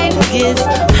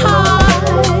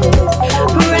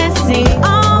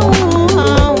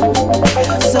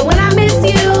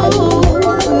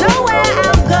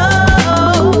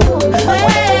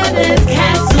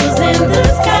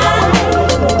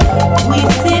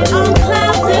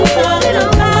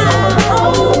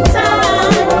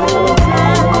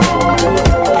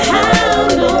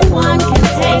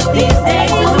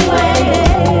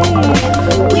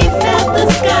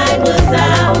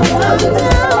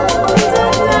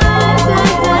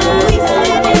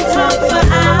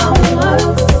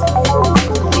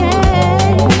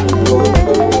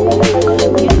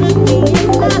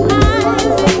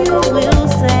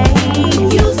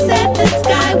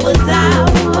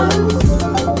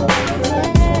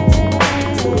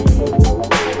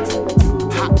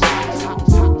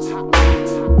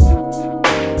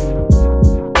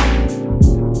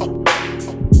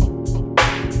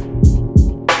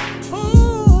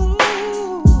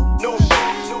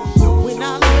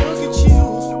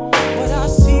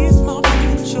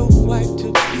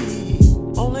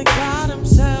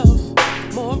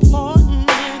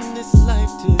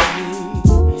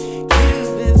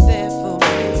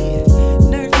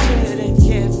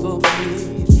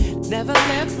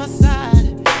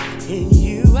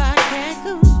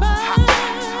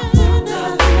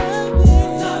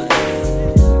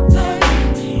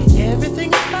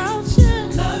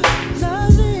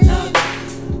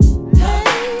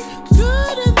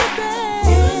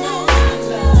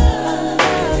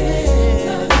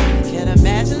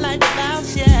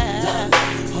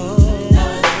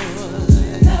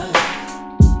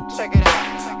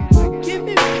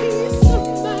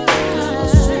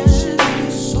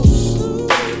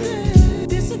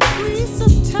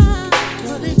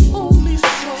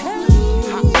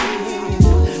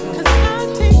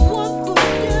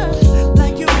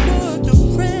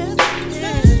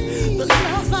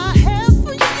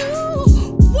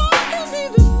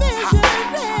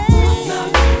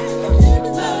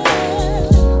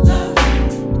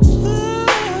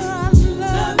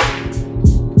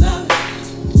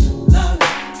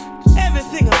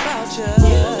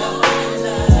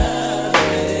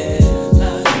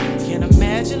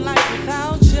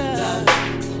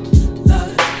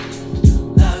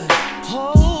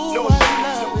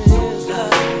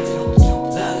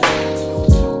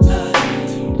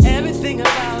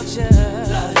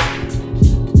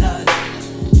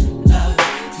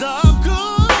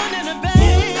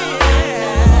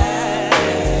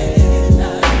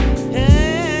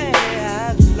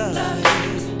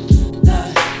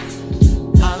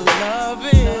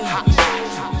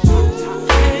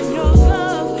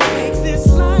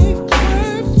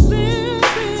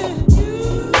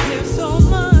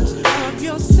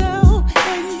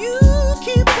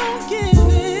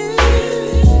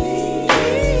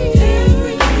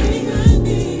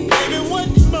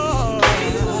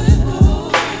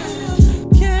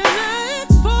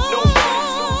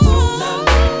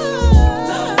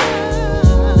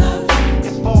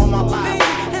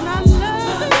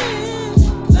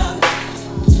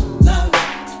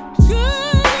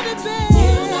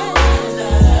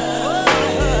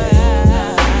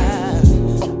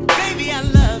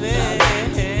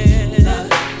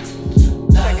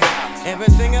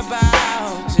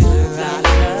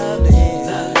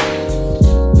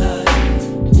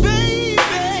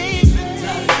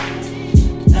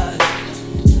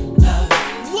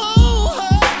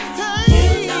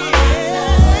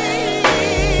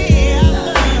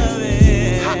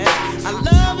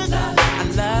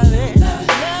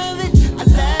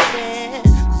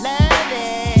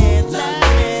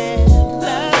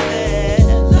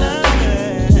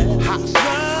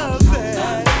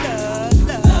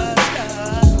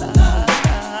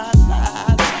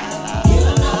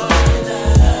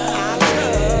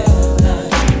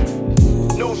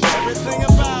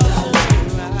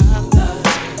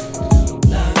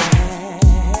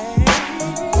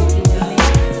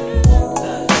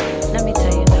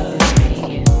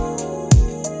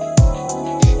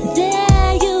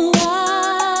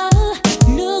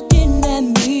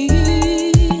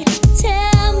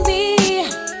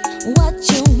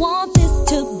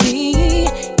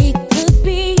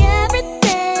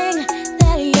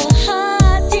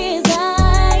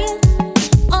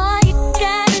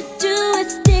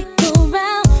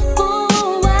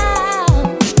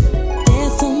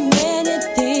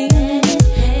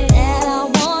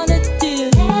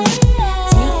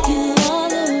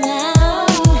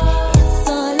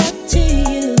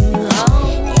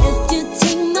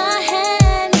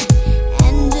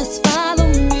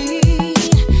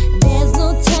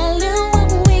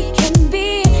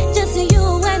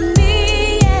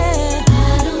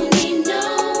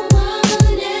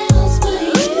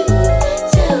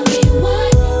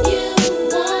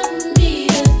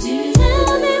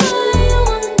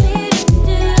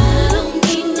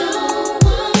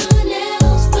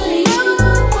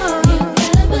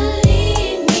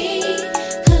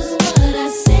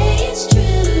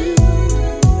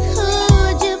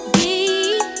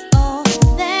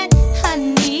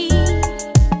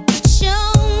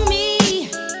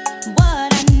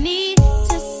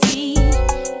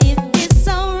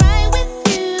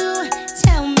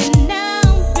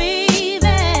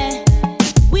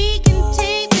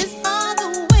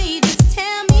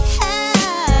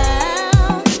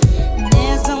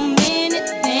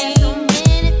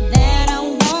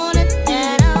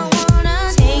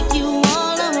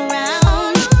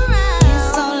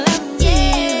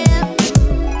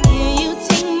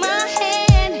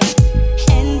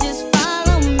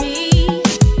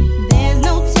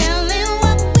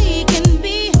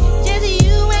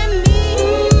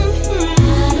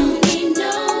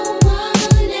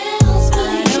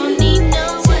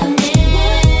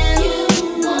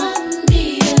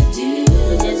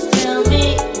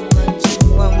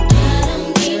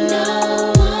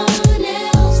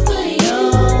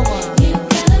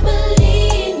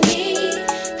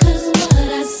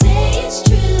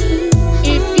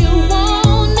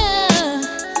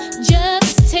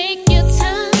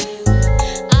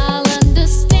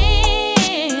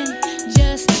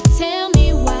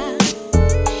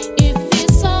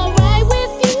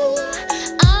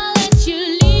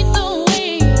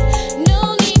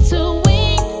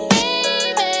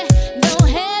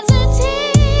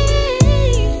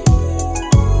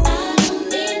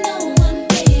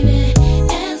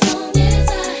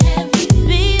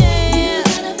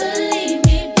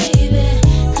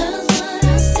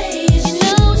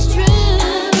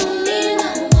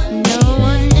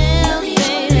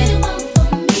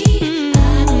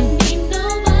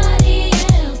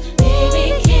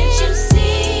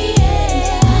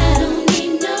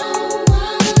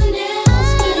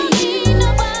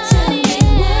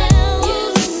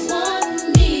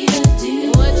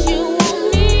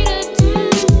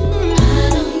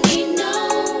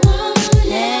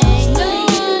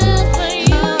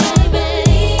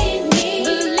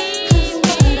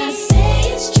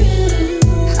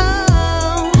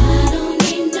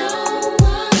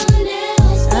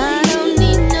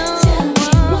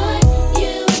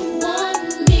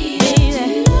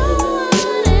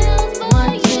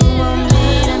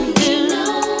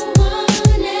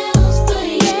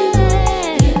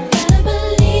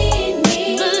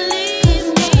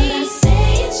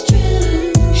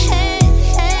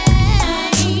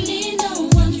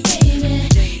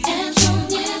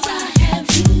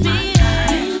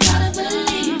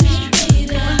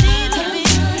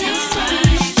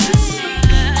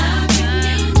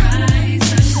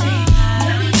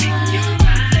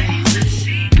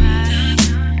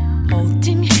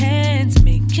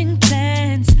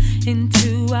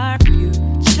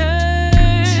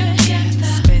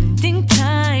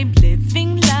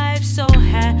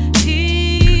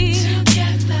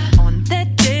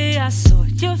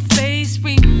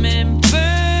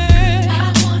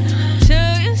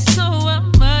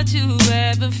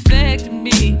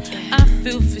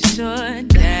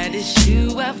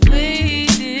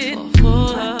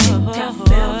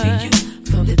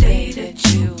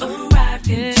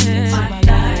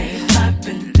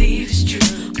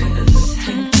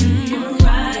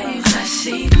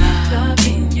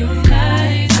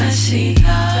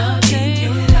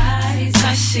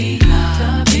 see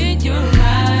love in your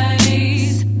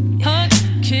eyes. Hug,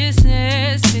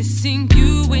 kisses, missing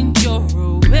you when you're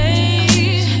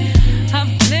away.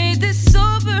 I've played this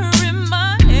over in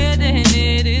my head and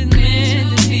it is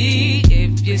meant to be.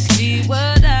 If you see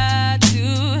what I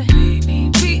do,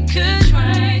 maybe we could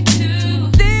try to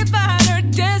live out our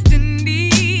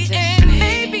destiny. And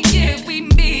maybe if we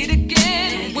meet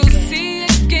again, we'll see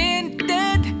again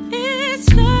that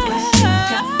it's love.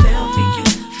 I fell for you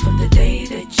from the day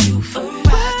that you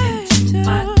arrived into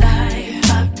my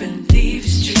life. I believe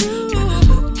it's true when I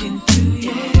look into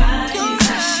your eyes.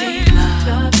 I see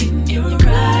love in your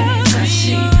eyes. I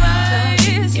see love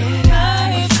in your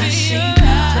eyes. I see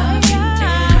love in your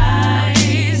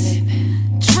eyes.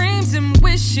 Dreams and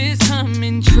wishes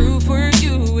coming true for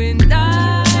you and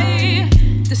I.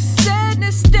 The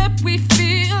sadness that we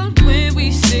feel when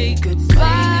we say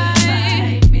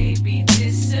goodbye. Maybe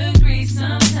disagree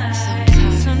sometimes.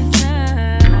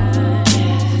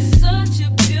 Such a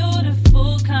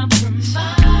beautiful compromise. Oh,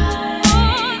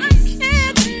 I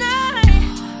can't deny,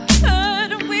 but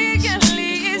we at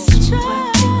least try.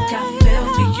 I think I fell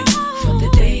for you from the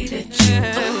day that you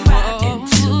arrived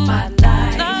into my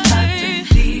life. I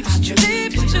believe it's true. When I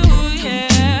look into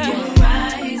your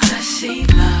eyes, I see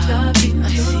love in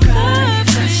your eyes.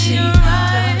 I see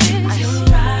love in your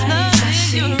eyes. I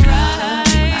see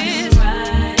love in your eyes.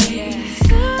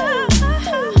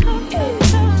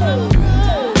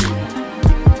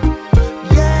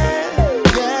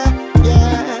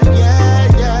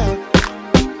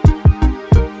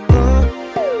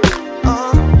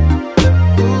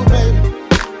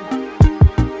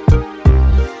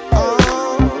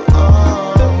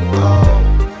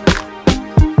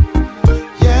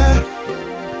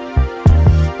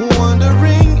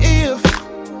 Wondering if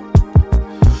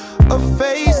a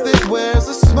face that wears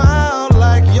a smile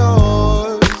like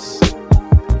yours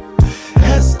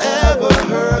has ever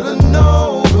heard a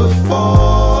no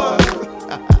before.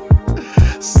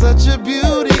 Such a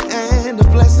beauty and a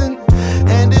blessing,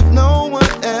 and if no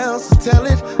one else will tell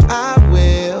it, I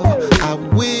will.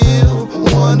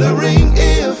 Wondering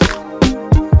if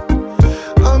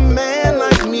a man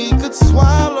like me could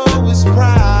swallow his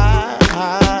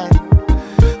pride.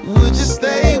 Would you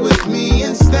stay with me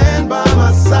and stand by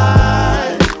my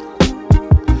side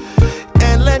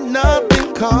and let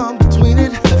nothing come between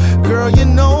it? Girl, you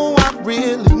know I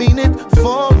really mean it.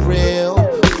 For real,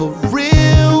 for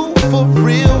real, for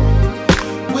real.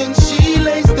 When she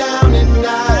lays down at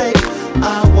night,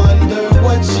 I wonder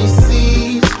what she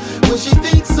sees. When she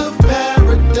thinks of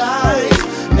paradise,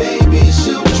 maybe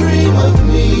she'll dream of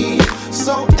me.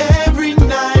 So every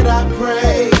night I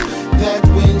pray that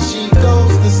when she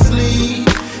goes to sleep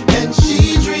and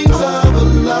she dreams of a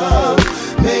love,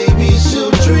 maybe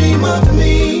she'll dream of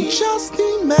me. Just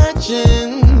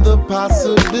imagine the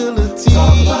possibilities.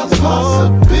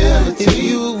 If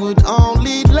you would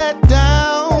only let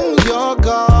down your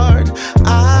guard.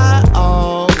 I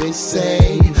always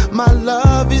say my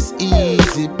love is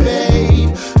easy,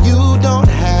 babe. You don't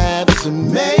have to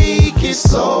make it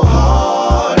so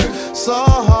hard,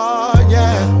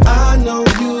 yeah. I know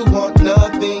you want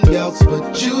nothing else,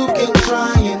 but you can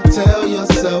try and tell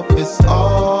yourself it's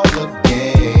all a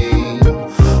game,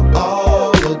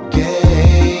 all a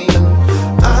game.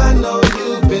 I know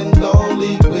you've been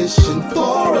lonely, wishing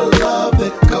for a love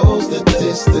that goes the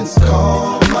distance.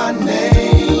 Call my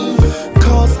name,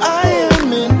 'cause I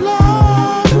am in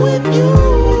love with you.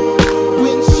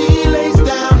 When she lays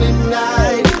down at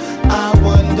night, I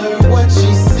wonder what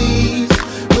she sees.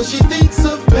 When she thinks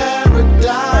of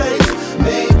paradise,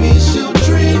 maybe she'll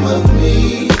dream of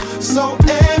me. So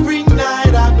every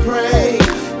night I pray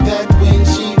that when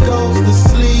she goes to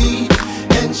sleep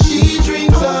and she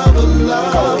dreams of a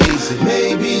love,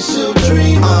 maybe she'll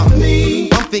dream of me.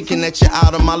 I'm thinking that you're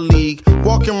out of my league,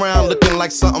 walking around looking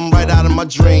like something right out of my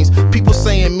dreams. People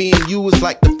saying me and you is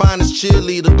like the finest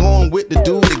cheerleader, going with the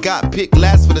dude that got picked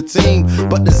last for the team.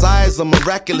 But desire's a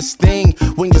miraculous thing.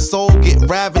 When your soul get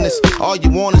ravenous, all you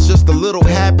want is just a little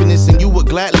happiness, and you would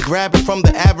gladly grab it from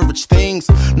the average things,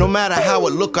 no matter how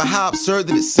it look or how absurd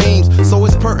that it seems. So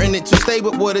it's pertinent to stay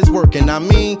with what is working. I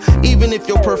mean, even if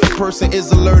your perfect person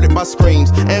is alerted by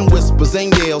screams and whispers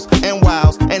and yells and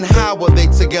wows, and how are they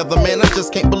together, man? I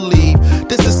just can't believe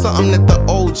this is something that the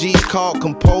OGs call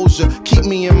composure. Keep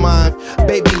me in mind,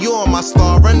 baby, you're my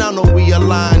star, and I know we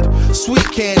aligned. Sweet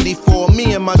candy for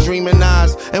me and my dreaming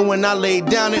eyes, and when I lay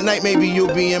down at night, maybe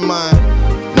you'll be in mine. You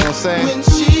know what I'm saying? When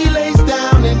she lays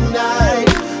down at night,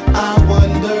 I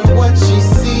wonder what she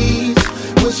sees.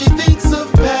 When she thinks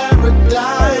of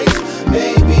paradise,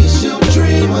 maybe she'll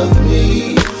dream of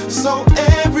me. So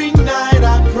every night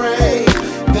I pray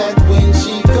that when when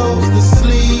she goes to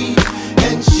sleep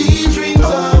and she dreams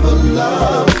of a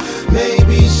love,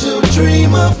 maybe she'll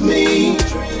dream of me.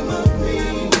 Dream of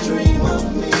me, dream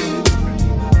of me.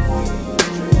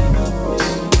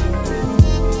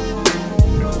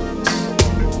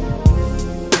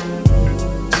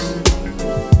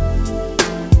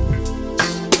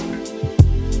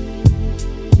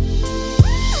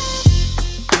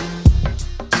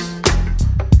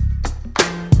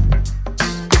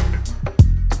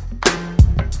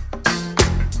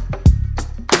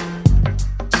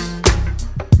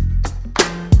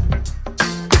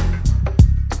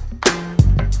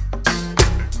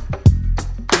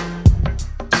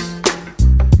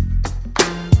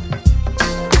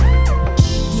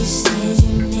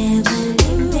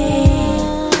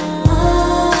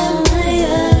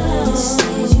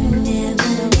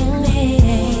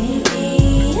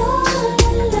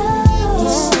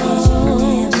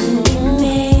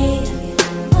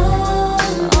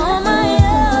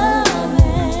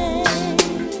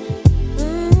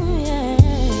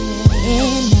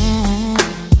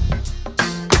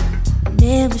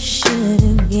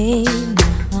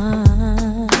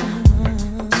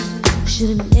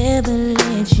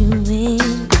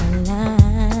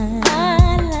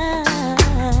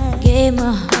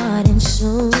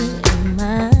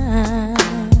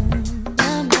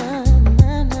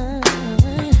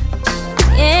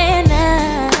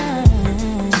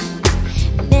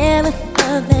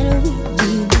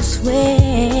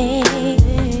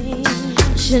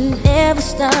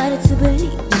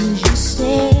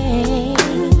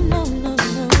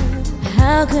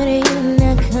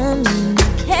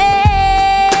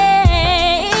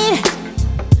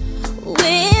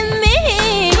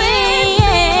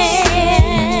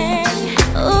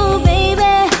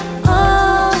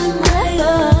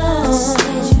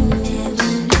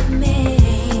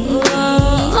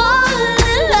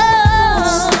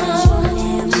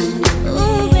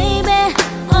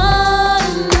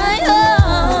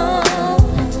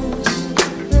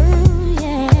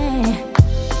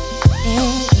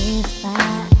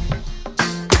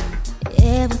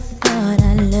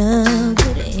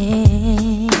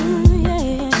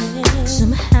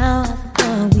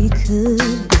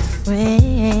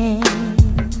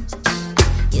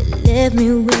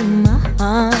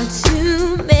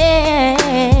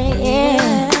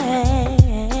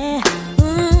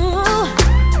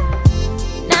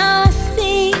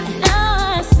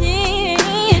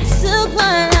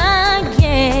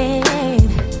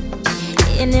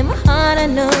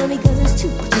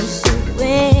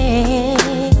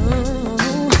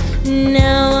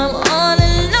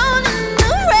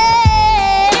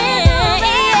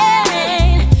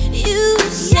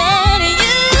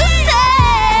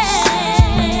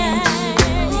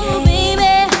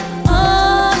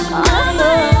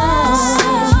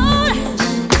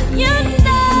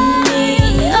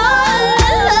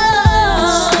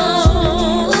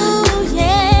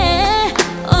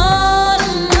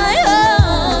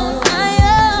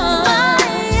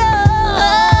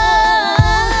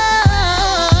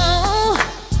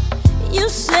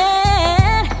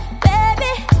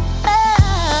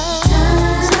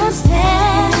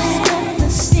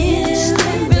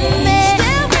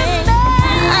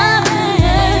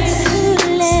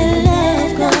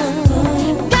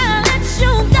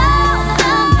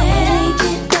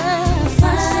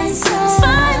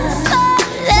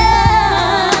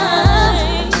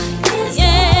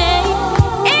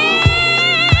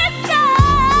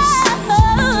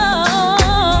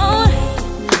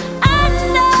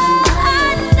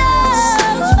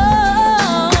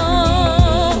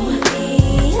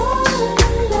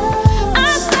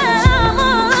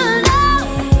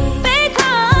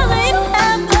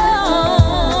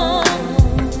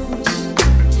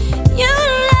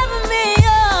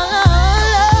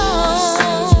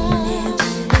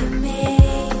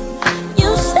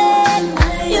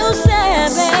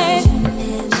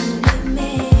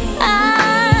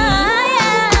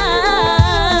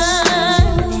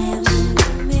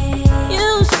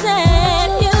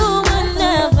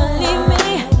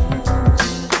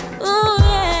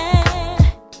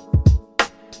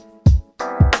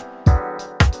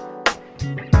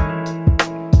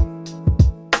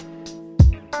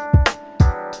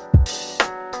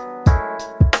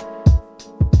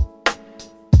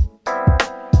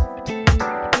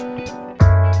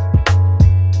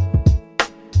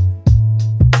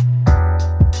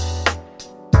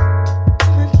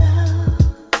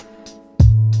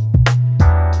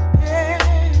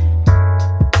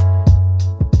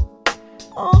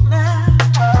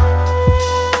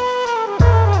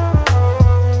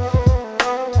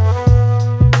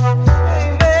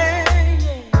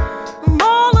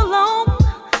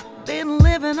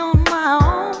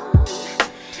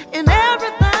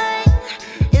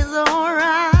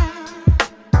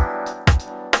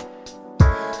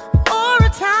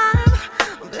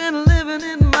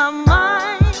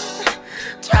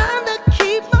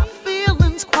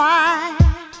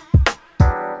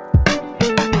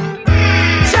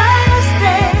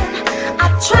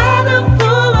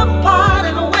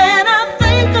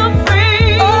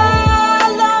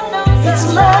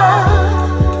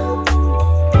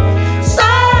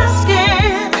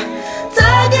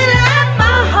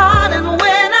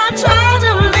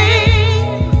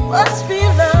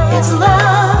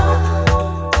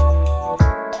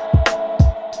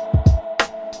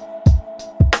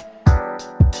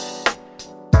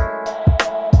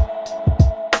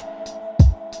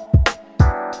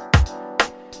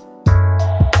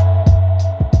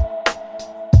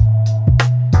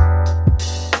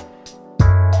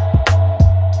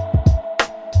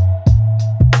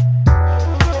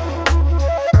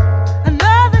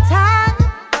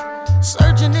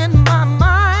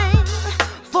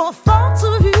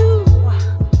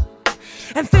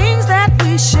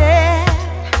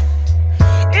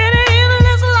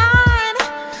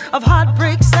 of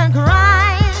heartbreaks and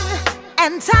crying,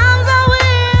 and times I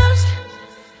wished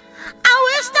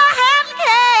I hadn't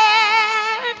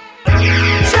cared.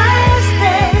 Just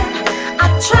then, I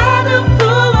try to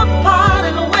pull apart,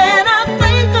 and when I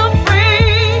think I'm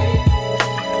free,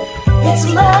 it's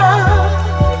love,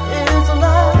 it's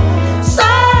love. So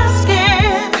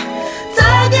scared,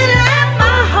 tugging at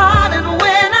my heart, and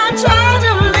when I try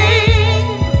to leave,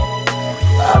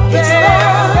 it's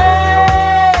love.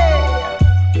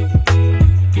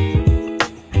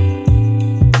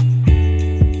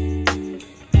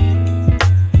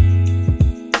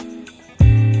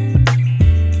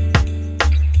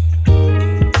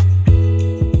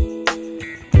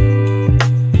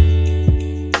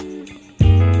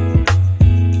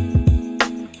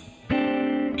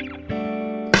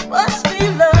 Must be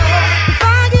love. If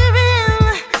I give in,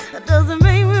 that doesn't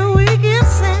make me weak in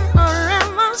sin, or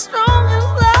am I strong in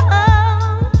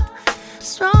love?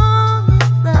 Strong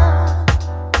in love.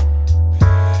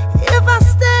 If I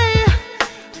stay,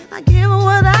 if I give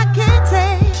what I can't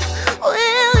take,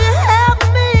 will you help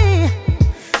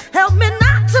me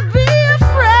not to be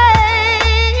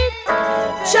afraid?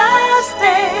 Just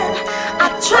then, I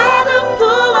try to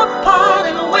pull apart,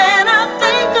 and when I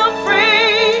think I'm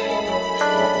free,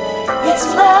 it's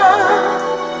love.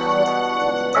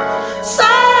 So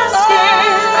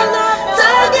scared,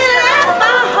 tugging at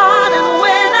my heart, and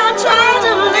when I try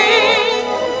to leave,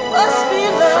 must be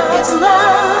love. It's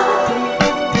love.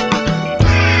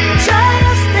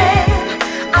 Just then,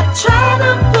 I try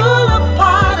to pull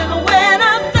apart, and when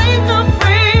I think I'm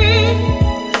free,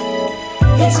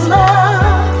 it's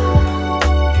love.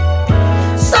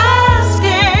 So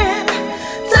scared,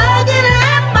 tugging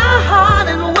at my heart,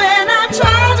 and when I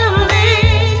try to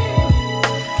leave,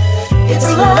 it's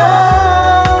love.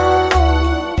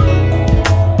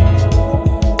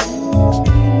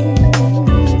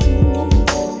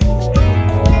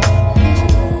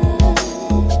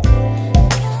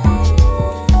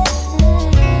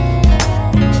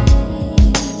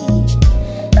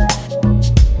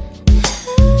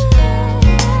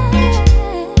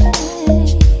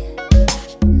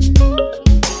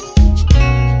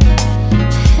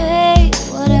 Hey,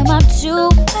 what am I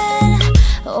doing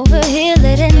over here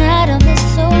late at night on the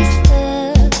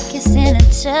sofa, kissing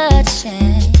and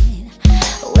touching,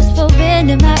 whispering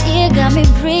in my ear, got me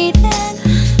breathing.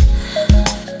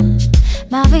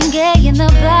 Marvin Gaye in the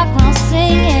background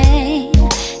singing,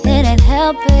 it ain't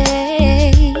helping.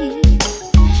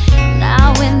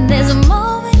 Now in this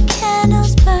moment,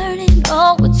 candles burning,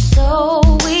 oh it's so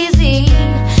easy.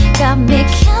 Got me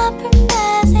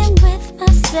compromising with my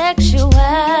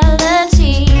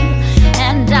sexuality,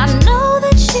 and I know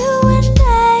that you and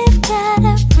I have got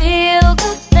a real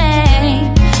good thing,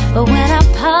 but when I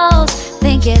pause,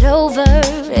 think it over,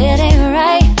 it ain't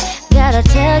right. Gotta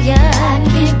tell ya, I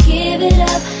can't give it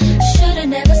up. Should've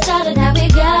never started, now we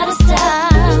gotta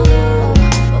stop.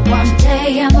 But one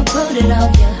day I'ma put it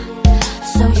on ya,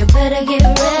 so you better get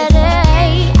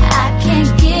ready. I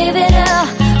can't give it up.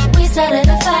 We started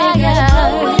a fire.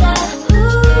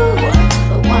 Ooh,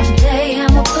 but one day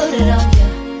I'ma put it on ya,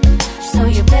 so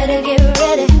you better get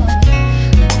ready.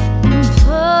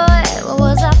 Boy, what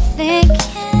was I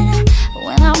thinking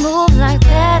when I moved like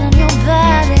that on your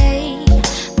body,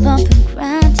 bumping,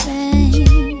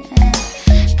 grinding,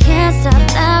 can't stop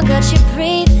now, got you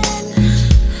breathing,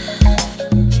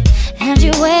 and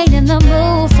you ain't in the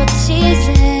mood for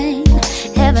teasing.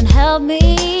 Heaven help me.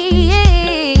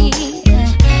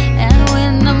 And when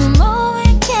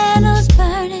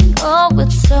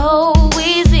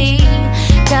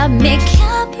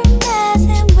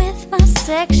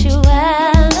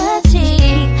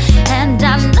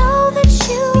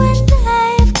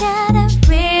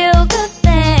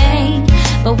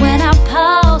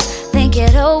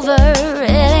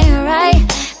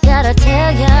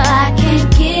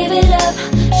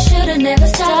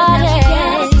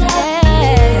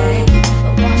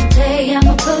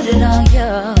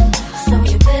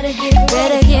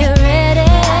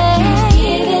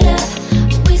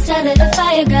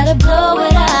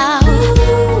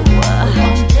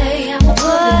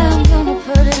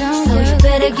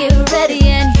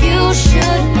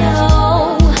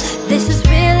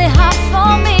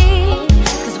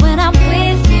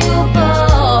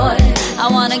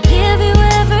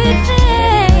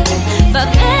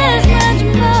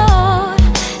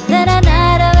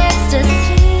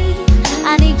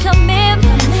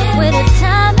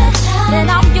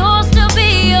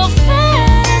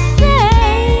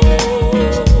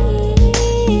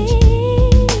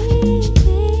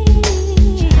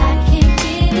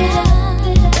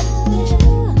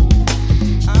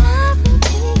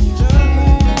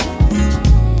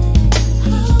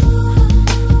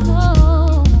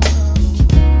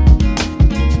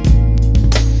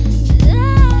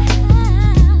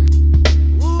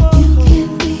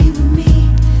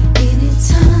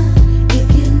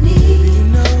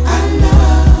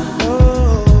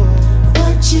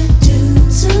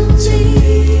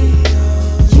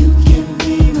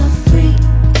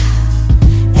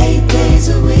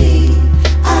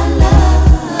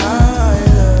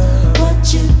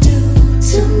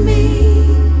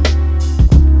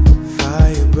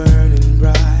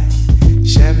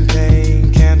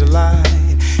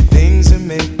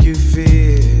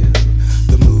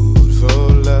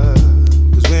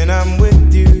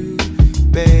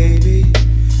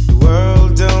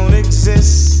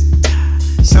resist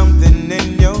something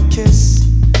in your kiss.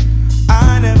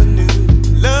 I never knew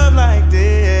love like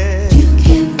this. You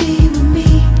can be with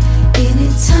me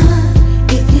anytime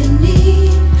if you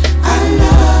need. I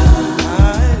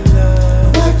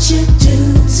love what you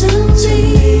do to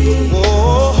me.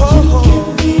 You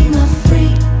can be my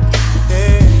freak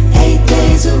 8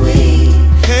 days a week.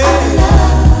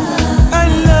 I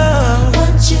love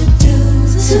what you do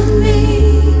to me.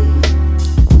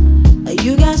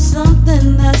 You got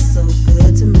something that's so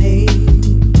good to me.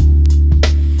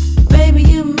 Baby,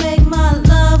 you make my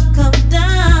love come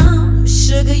down.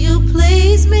 Sugar, you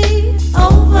please me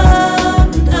over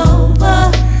and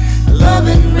over. Love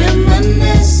and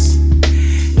reminisce.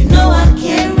 You know I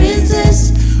can't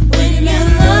resist when you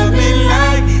love me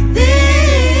like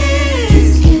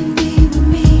this. You can be with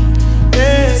me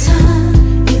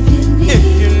anytime if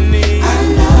you need. I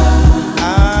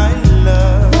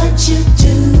love what you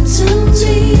do to me.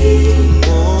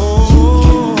 You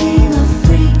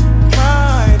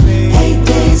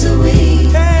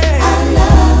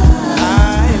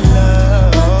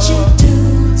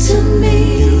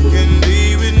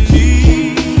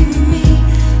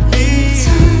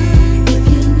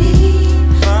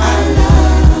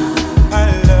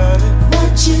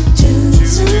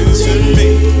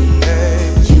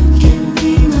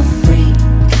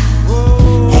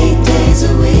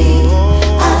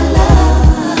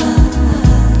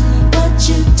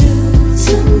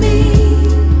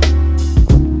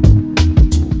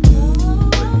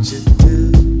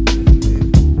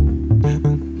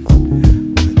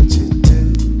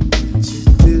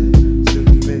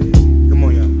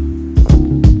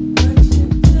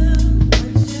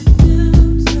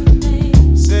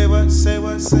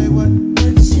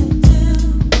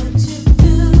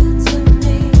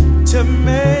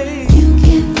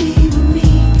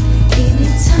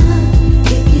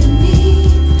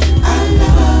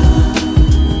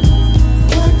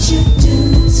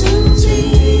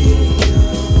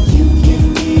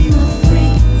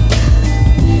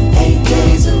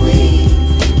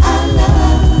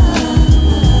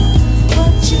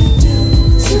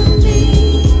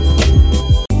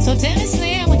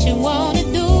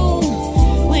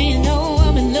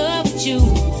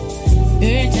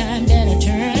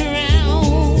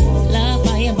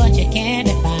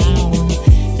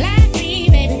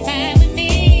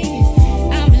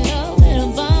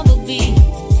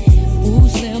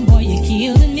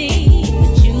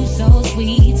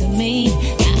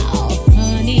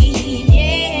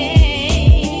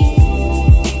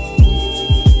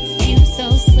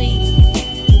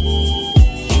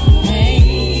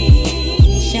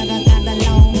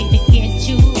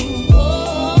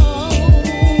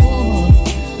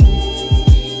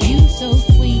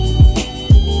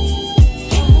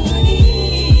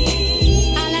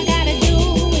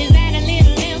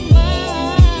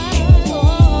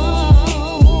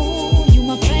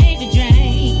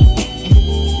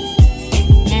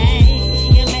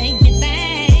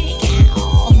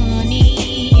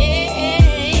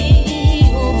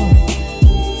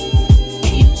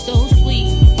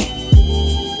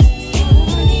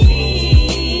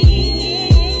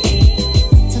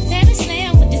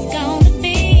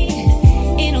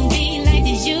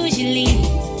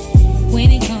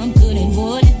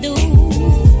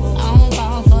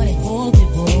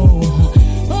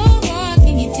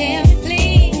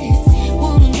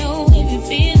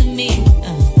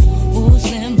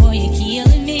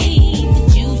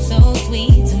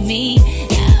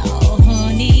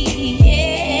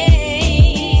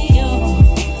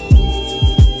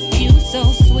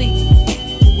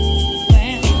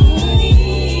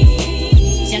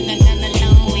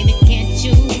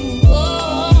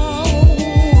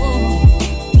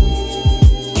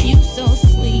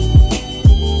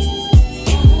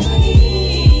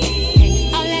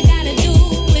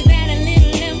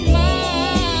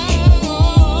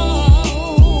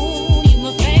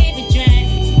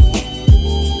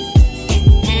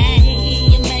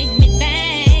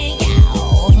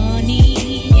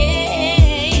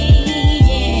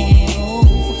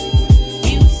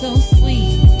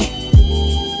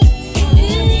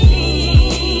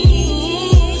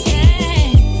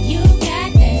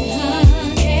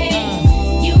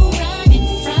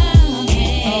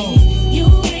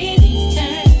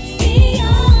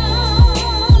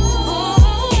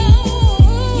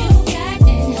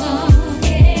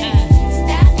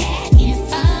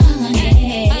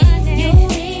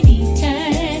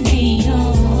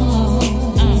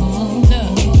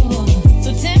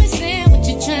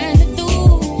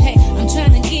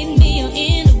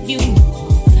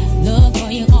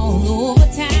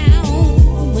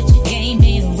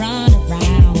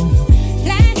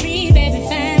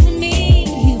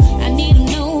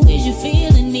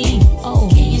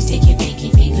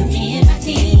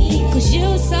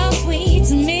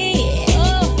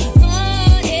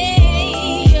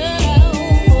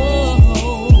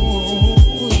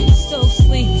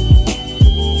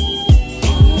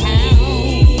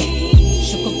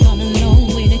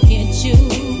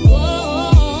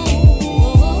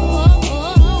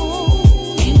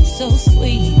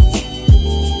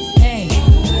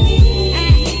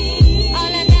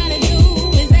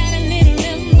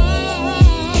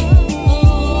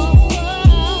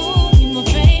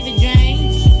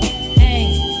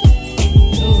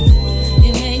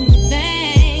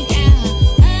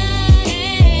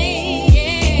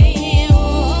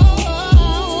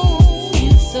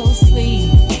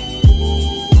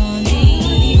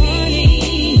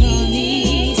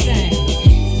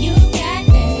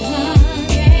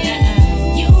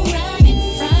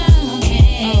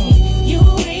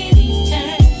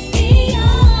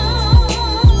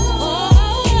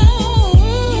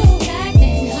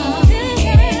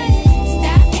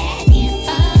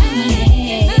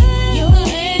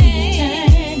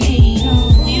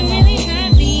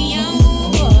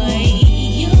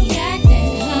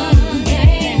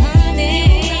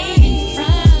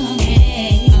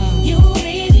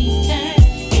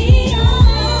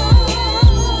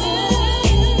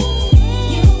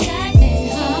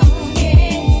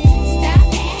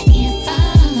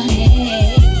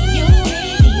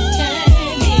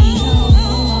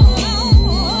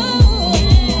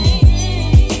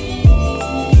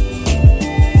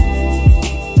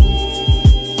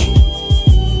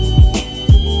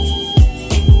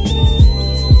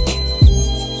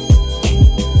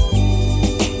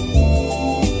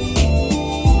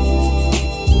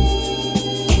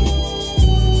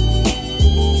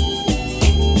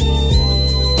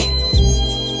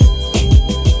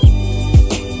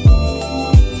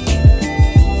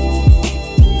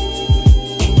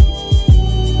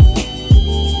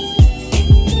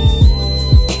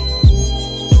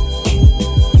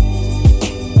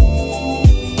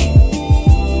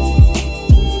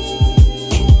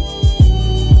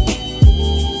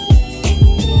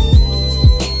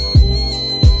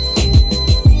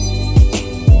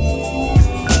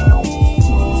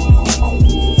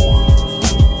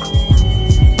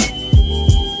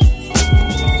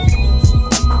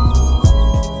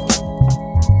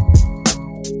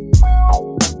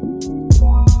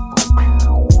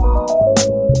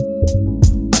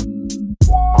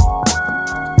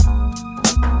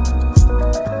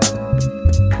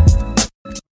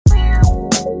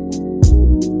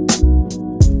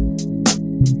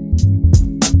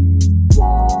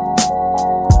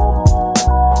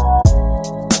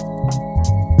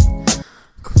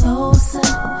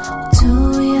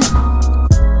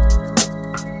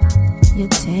You're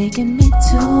taking me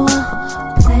to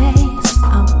a place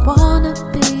I wanna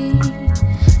be.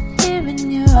 Here in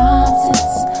your arms,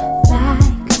 it's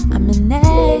like I'm in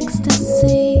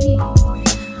ecstasy.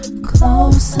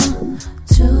 Closer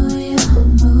to you,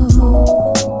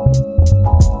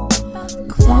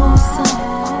 closer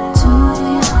to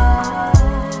you,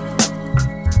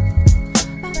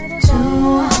 to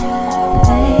a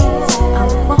place I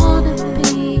wanna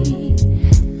be.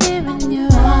 Here in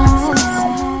your arms, it's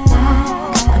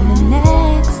like I'm in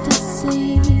ecstasy.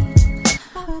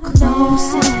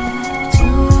 Closer to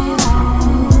you.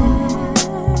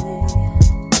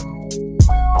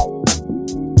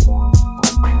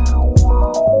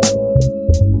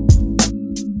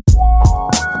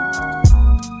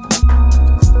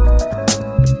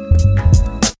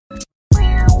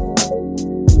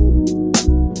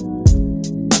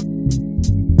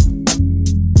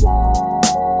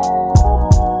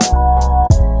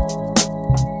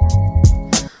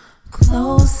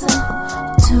 Closer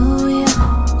to you.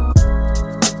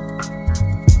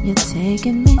 You're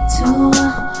taking me to a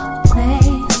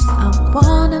place I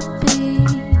wanna be.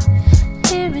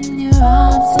 Here in your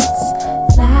arms, it's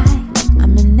like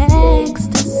I'm in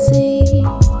ecstasy.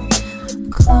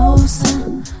 Closer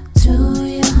to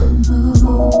you.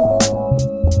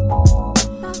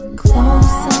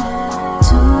 Closer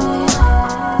to you.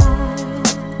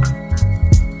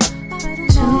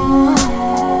 To a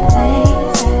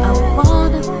place I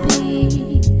wanna be.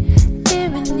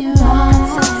 Here in your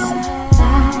arms, it's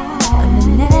like I'm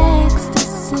in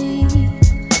ecstasy.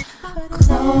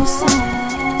 Closer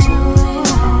to you.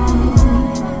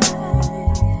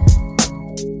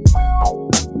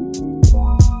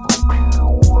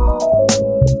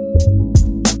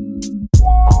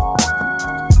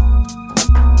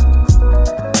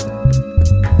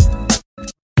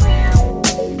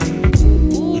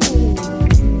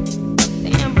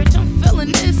 Damn, Rich, I'm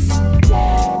feeling this.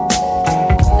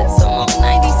 This some old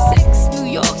 96 New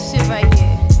York shit right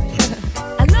here.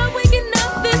 I love waking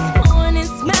up this morning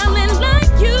smelling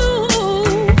like you.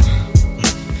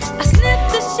 I sniffed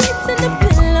the sheets and the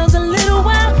pillows a little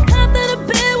while. Hopped out of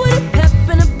bed with a pep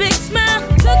and a big smile.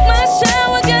 Took my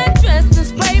shower, got dressed and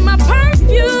sprayed my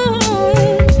perfume.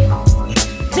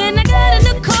 Then I got in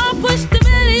the car, pushed the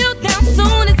radio down.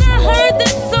 Soon as I heard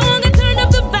this song, I turned up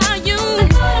the volume. I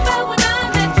thought about when I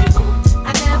met you.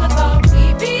 I never thought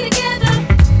we'd be together,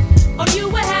 or you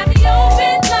would have me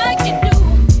open like you do.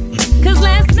 'Cause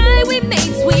last night we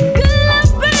made sweet good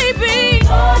love, baby.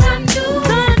 Thought I knew,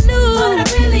 but I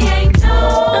really ain't know.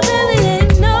 I really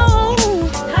ain't know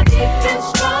how deep and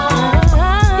strong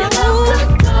your love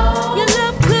could go. Your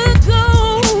love could go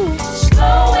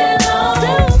slow and long.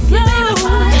 So you made my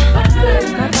fire burn.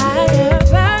 My fire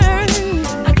burn.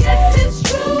 I guess it's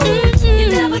true. You're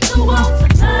never too old to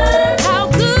learn how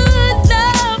good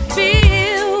love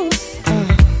feels.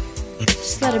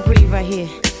 Just let it breathe right here.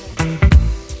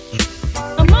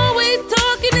 I'm always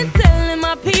talking and telling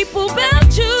my people about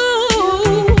you.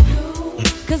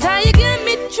 'Cause how you get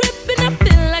me tripping, I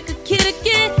feel like a kid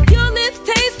again. Your lips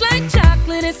taste like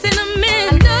chocolate and cinnamon.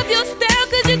 I love your style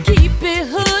 'cause you keep it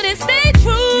hood and stay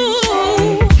true.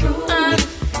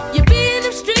 You be in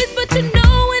the streets, but you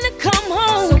know when to come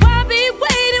home. So I be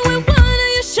waiting with one of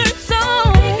your shirts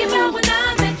on. Thinking about when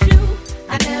I met you,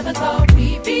 I never thought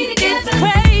we'd be together. It's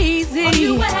crazy. Or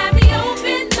you would have me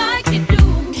open like you do.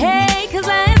 Hey, 'cause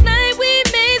last night we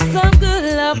made some good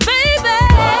love, baby.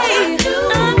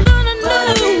 I'm gonna know. But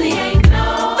I really ain't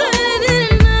know. But I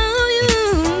didn't know you.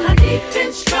 How deep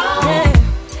and strong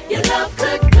your love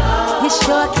could go. You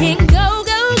sure can go,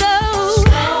 go, go.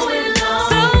 Slow and long.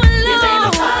 So long. You made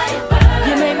my fire burn.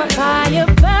 You made my fire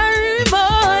burn,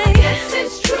 boy. Yes,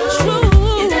 it's true.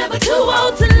 You're never too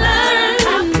old to learn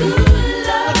how good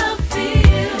love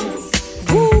feels.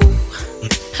 Woo.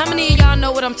 How many of y'all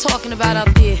know what I'm talking about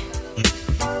out there?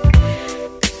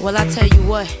 Well, I tell you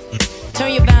what.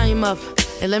 Turn your volume up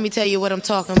and let me tell you what I'm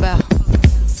talking about.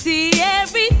 See,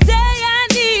 every day I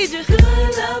need you.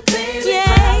 Good love, baby. Yeah.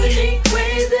 Driving me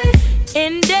crazy.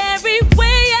 And every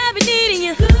way I've been needing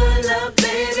you. Good love,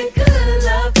 baby. Good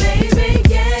love, baby.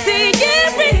 Yeah. See,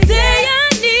 every day I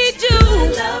need you.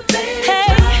 Good love, baby. Hey.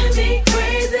 Driving me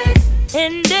crazy.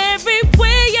 And every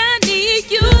way I need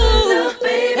you. Good love,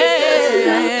 baby. Hey. Good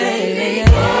love, baby.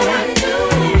 All I knew,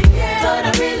 but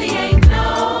I really ain't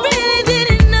know. Really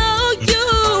didn't know you.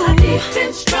 How deep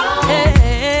and strong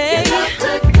your love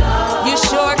could go. You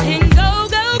sure can go,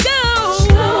 go, go.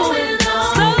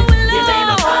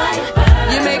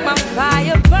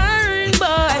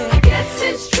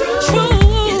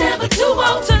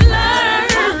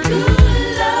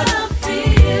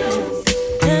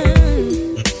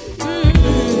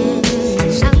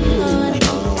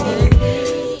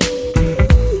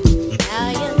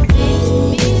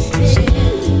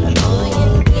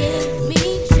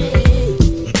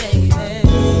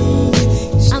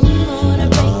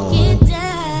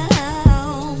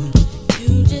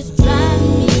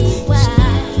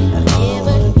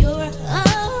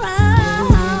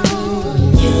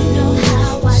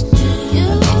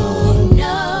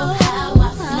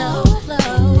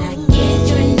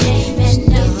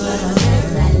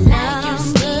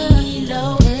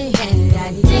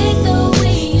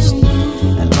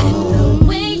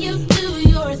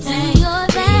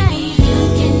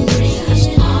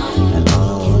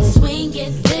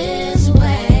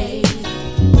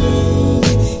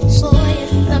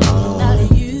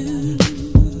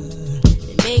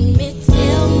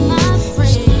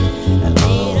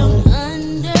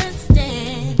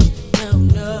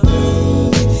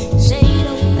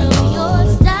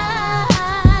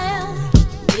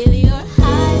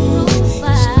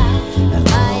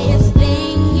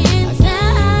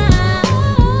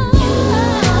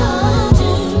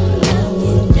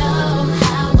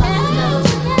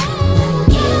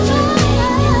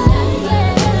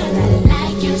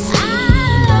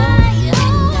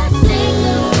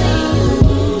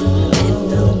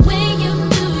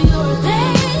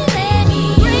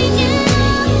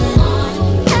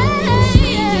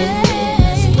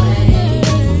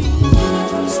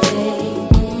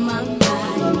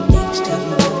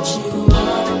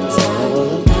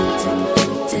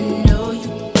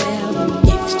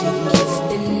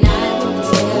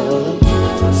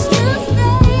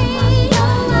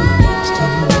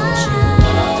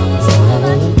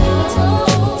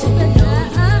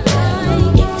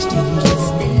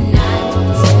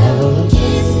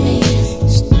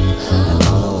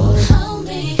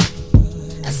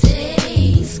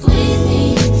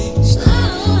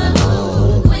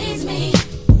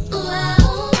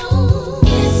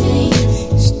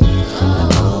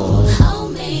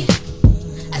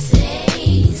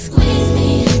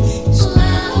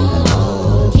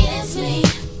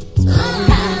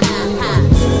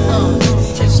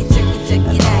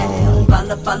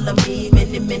 follow me,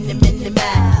 many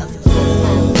miles. 1,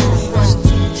 2,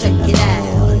 check it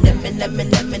out.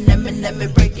 Let me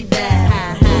break it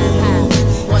down.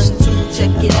 1, 2,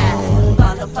 check it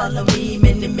out. Follow me,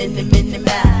 many miles.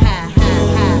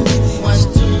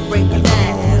 1, 2, break it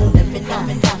down.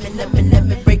 Let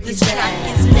me break this track.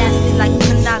 It's nasty like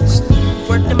Pinocchio.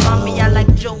 Word to mommy, I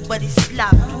like Joe, but he's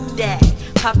sloppy. That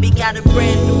Poppy got a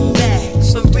brand new bag.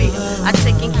 For real, I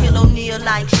take and kill O'Neal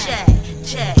like Shaq.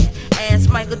 Check. Ask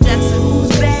Michael Jackson who's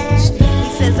bad. He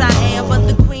says I am, but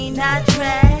the queen I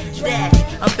drag. That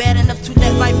I'm bad enough to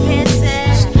let my pants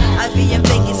sag. I be in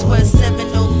Vegas where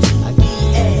 702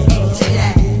 be at. Check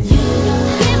that.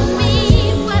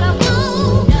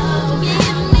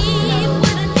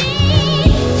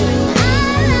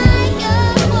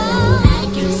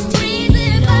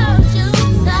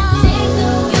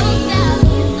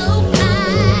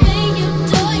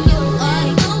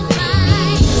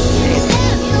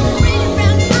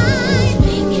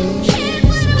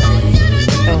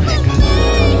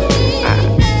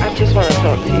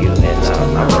 To you,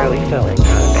 and I'm really feeling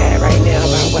kind of bad right now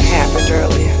about what happened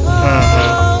earlier.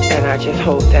 And I just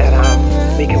hope that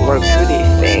we can work through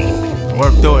these things.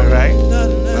 Work through it, right?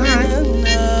 Alright.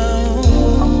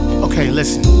 Okay,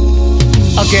 listen.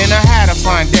 Again, I had a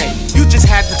fine day. You just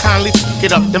had to kindly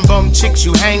get up. Them bum chicks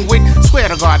you hang with, swear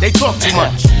to God, they talk too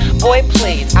much. Boy,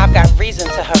 please, I've got reason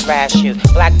to harass you.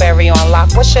 Blackberry on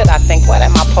lock, what should I think? What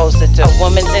am I supposed to do? A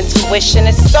woman's intuition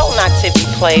is so not to be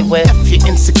played with. F your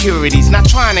insecurities, not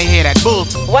trying to hear that bull.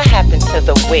 What happened to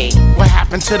the we? What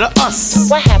happened to the us?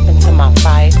 What happened to my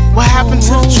fight? What happened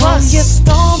to the trust? You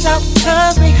stormed out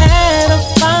cause we had a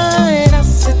fight. I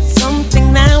said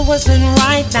something that wasn't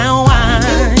right. Now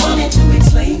I wanted to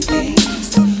explain things.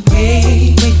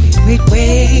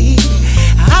 Wait.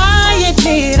 I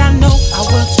admit I know I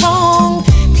was wrong.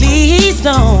 Please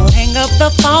don't hang up the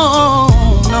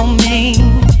phone on me.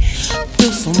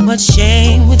 Feel so much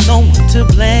shame with no one to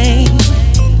blame.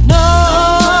 No,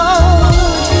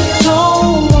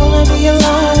 don't wanna be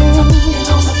alone.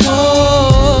 So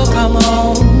come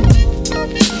on.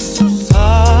 So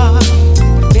sorry,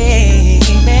 baby.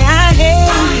 I hate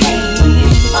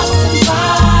us and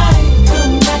fight.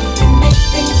 Come back and make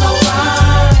things alright.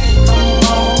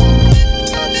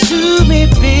 To me,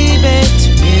 baby, to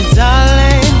me,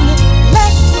 darling.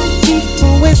 Let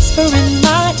people whisper in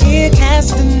my ear,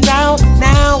 casting doubt.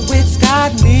 Now it's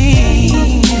got me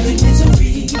in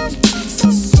misery. So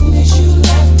soon as you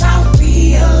left, I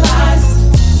realized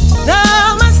the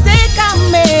mistake I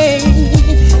made,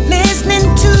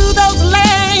 listening to those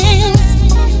lanes.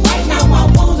 Right now I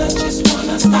wanna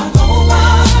start over.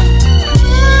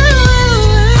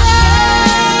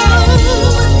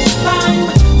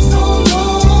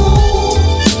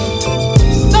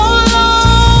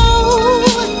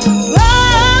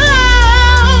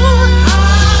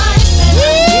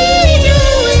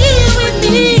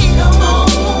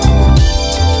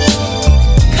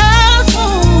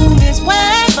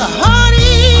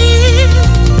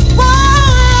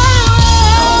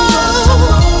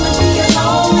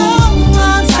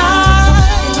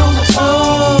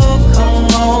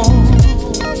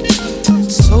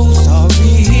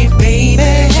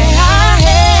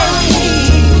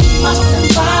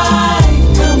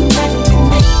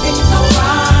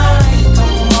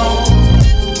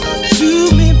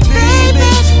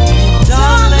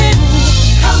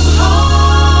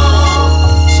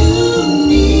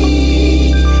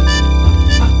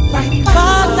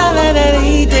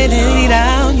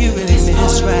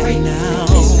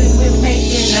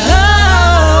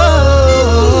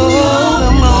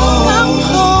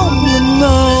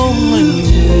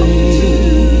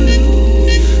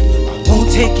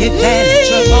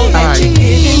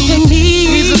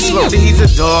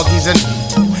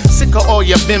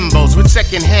 Bimbos with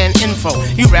secondhand info.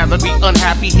 You'd rather be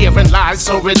unhappy hearing lies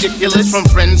so ridiculous from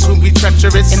friends who be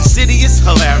treacherous, insidious,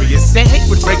 hilarious. They hate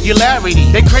with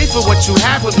regularity. They crave for what you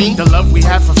have with me. The love we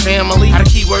have for family. How the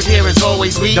key word here is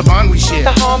always we. The bond we share.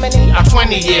 The harmony. Our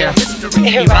 20-year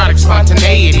history. Erotic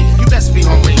spontaneity. You best be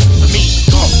hungry for me.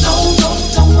 Come on. No,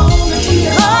 don't wanna be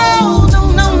alone.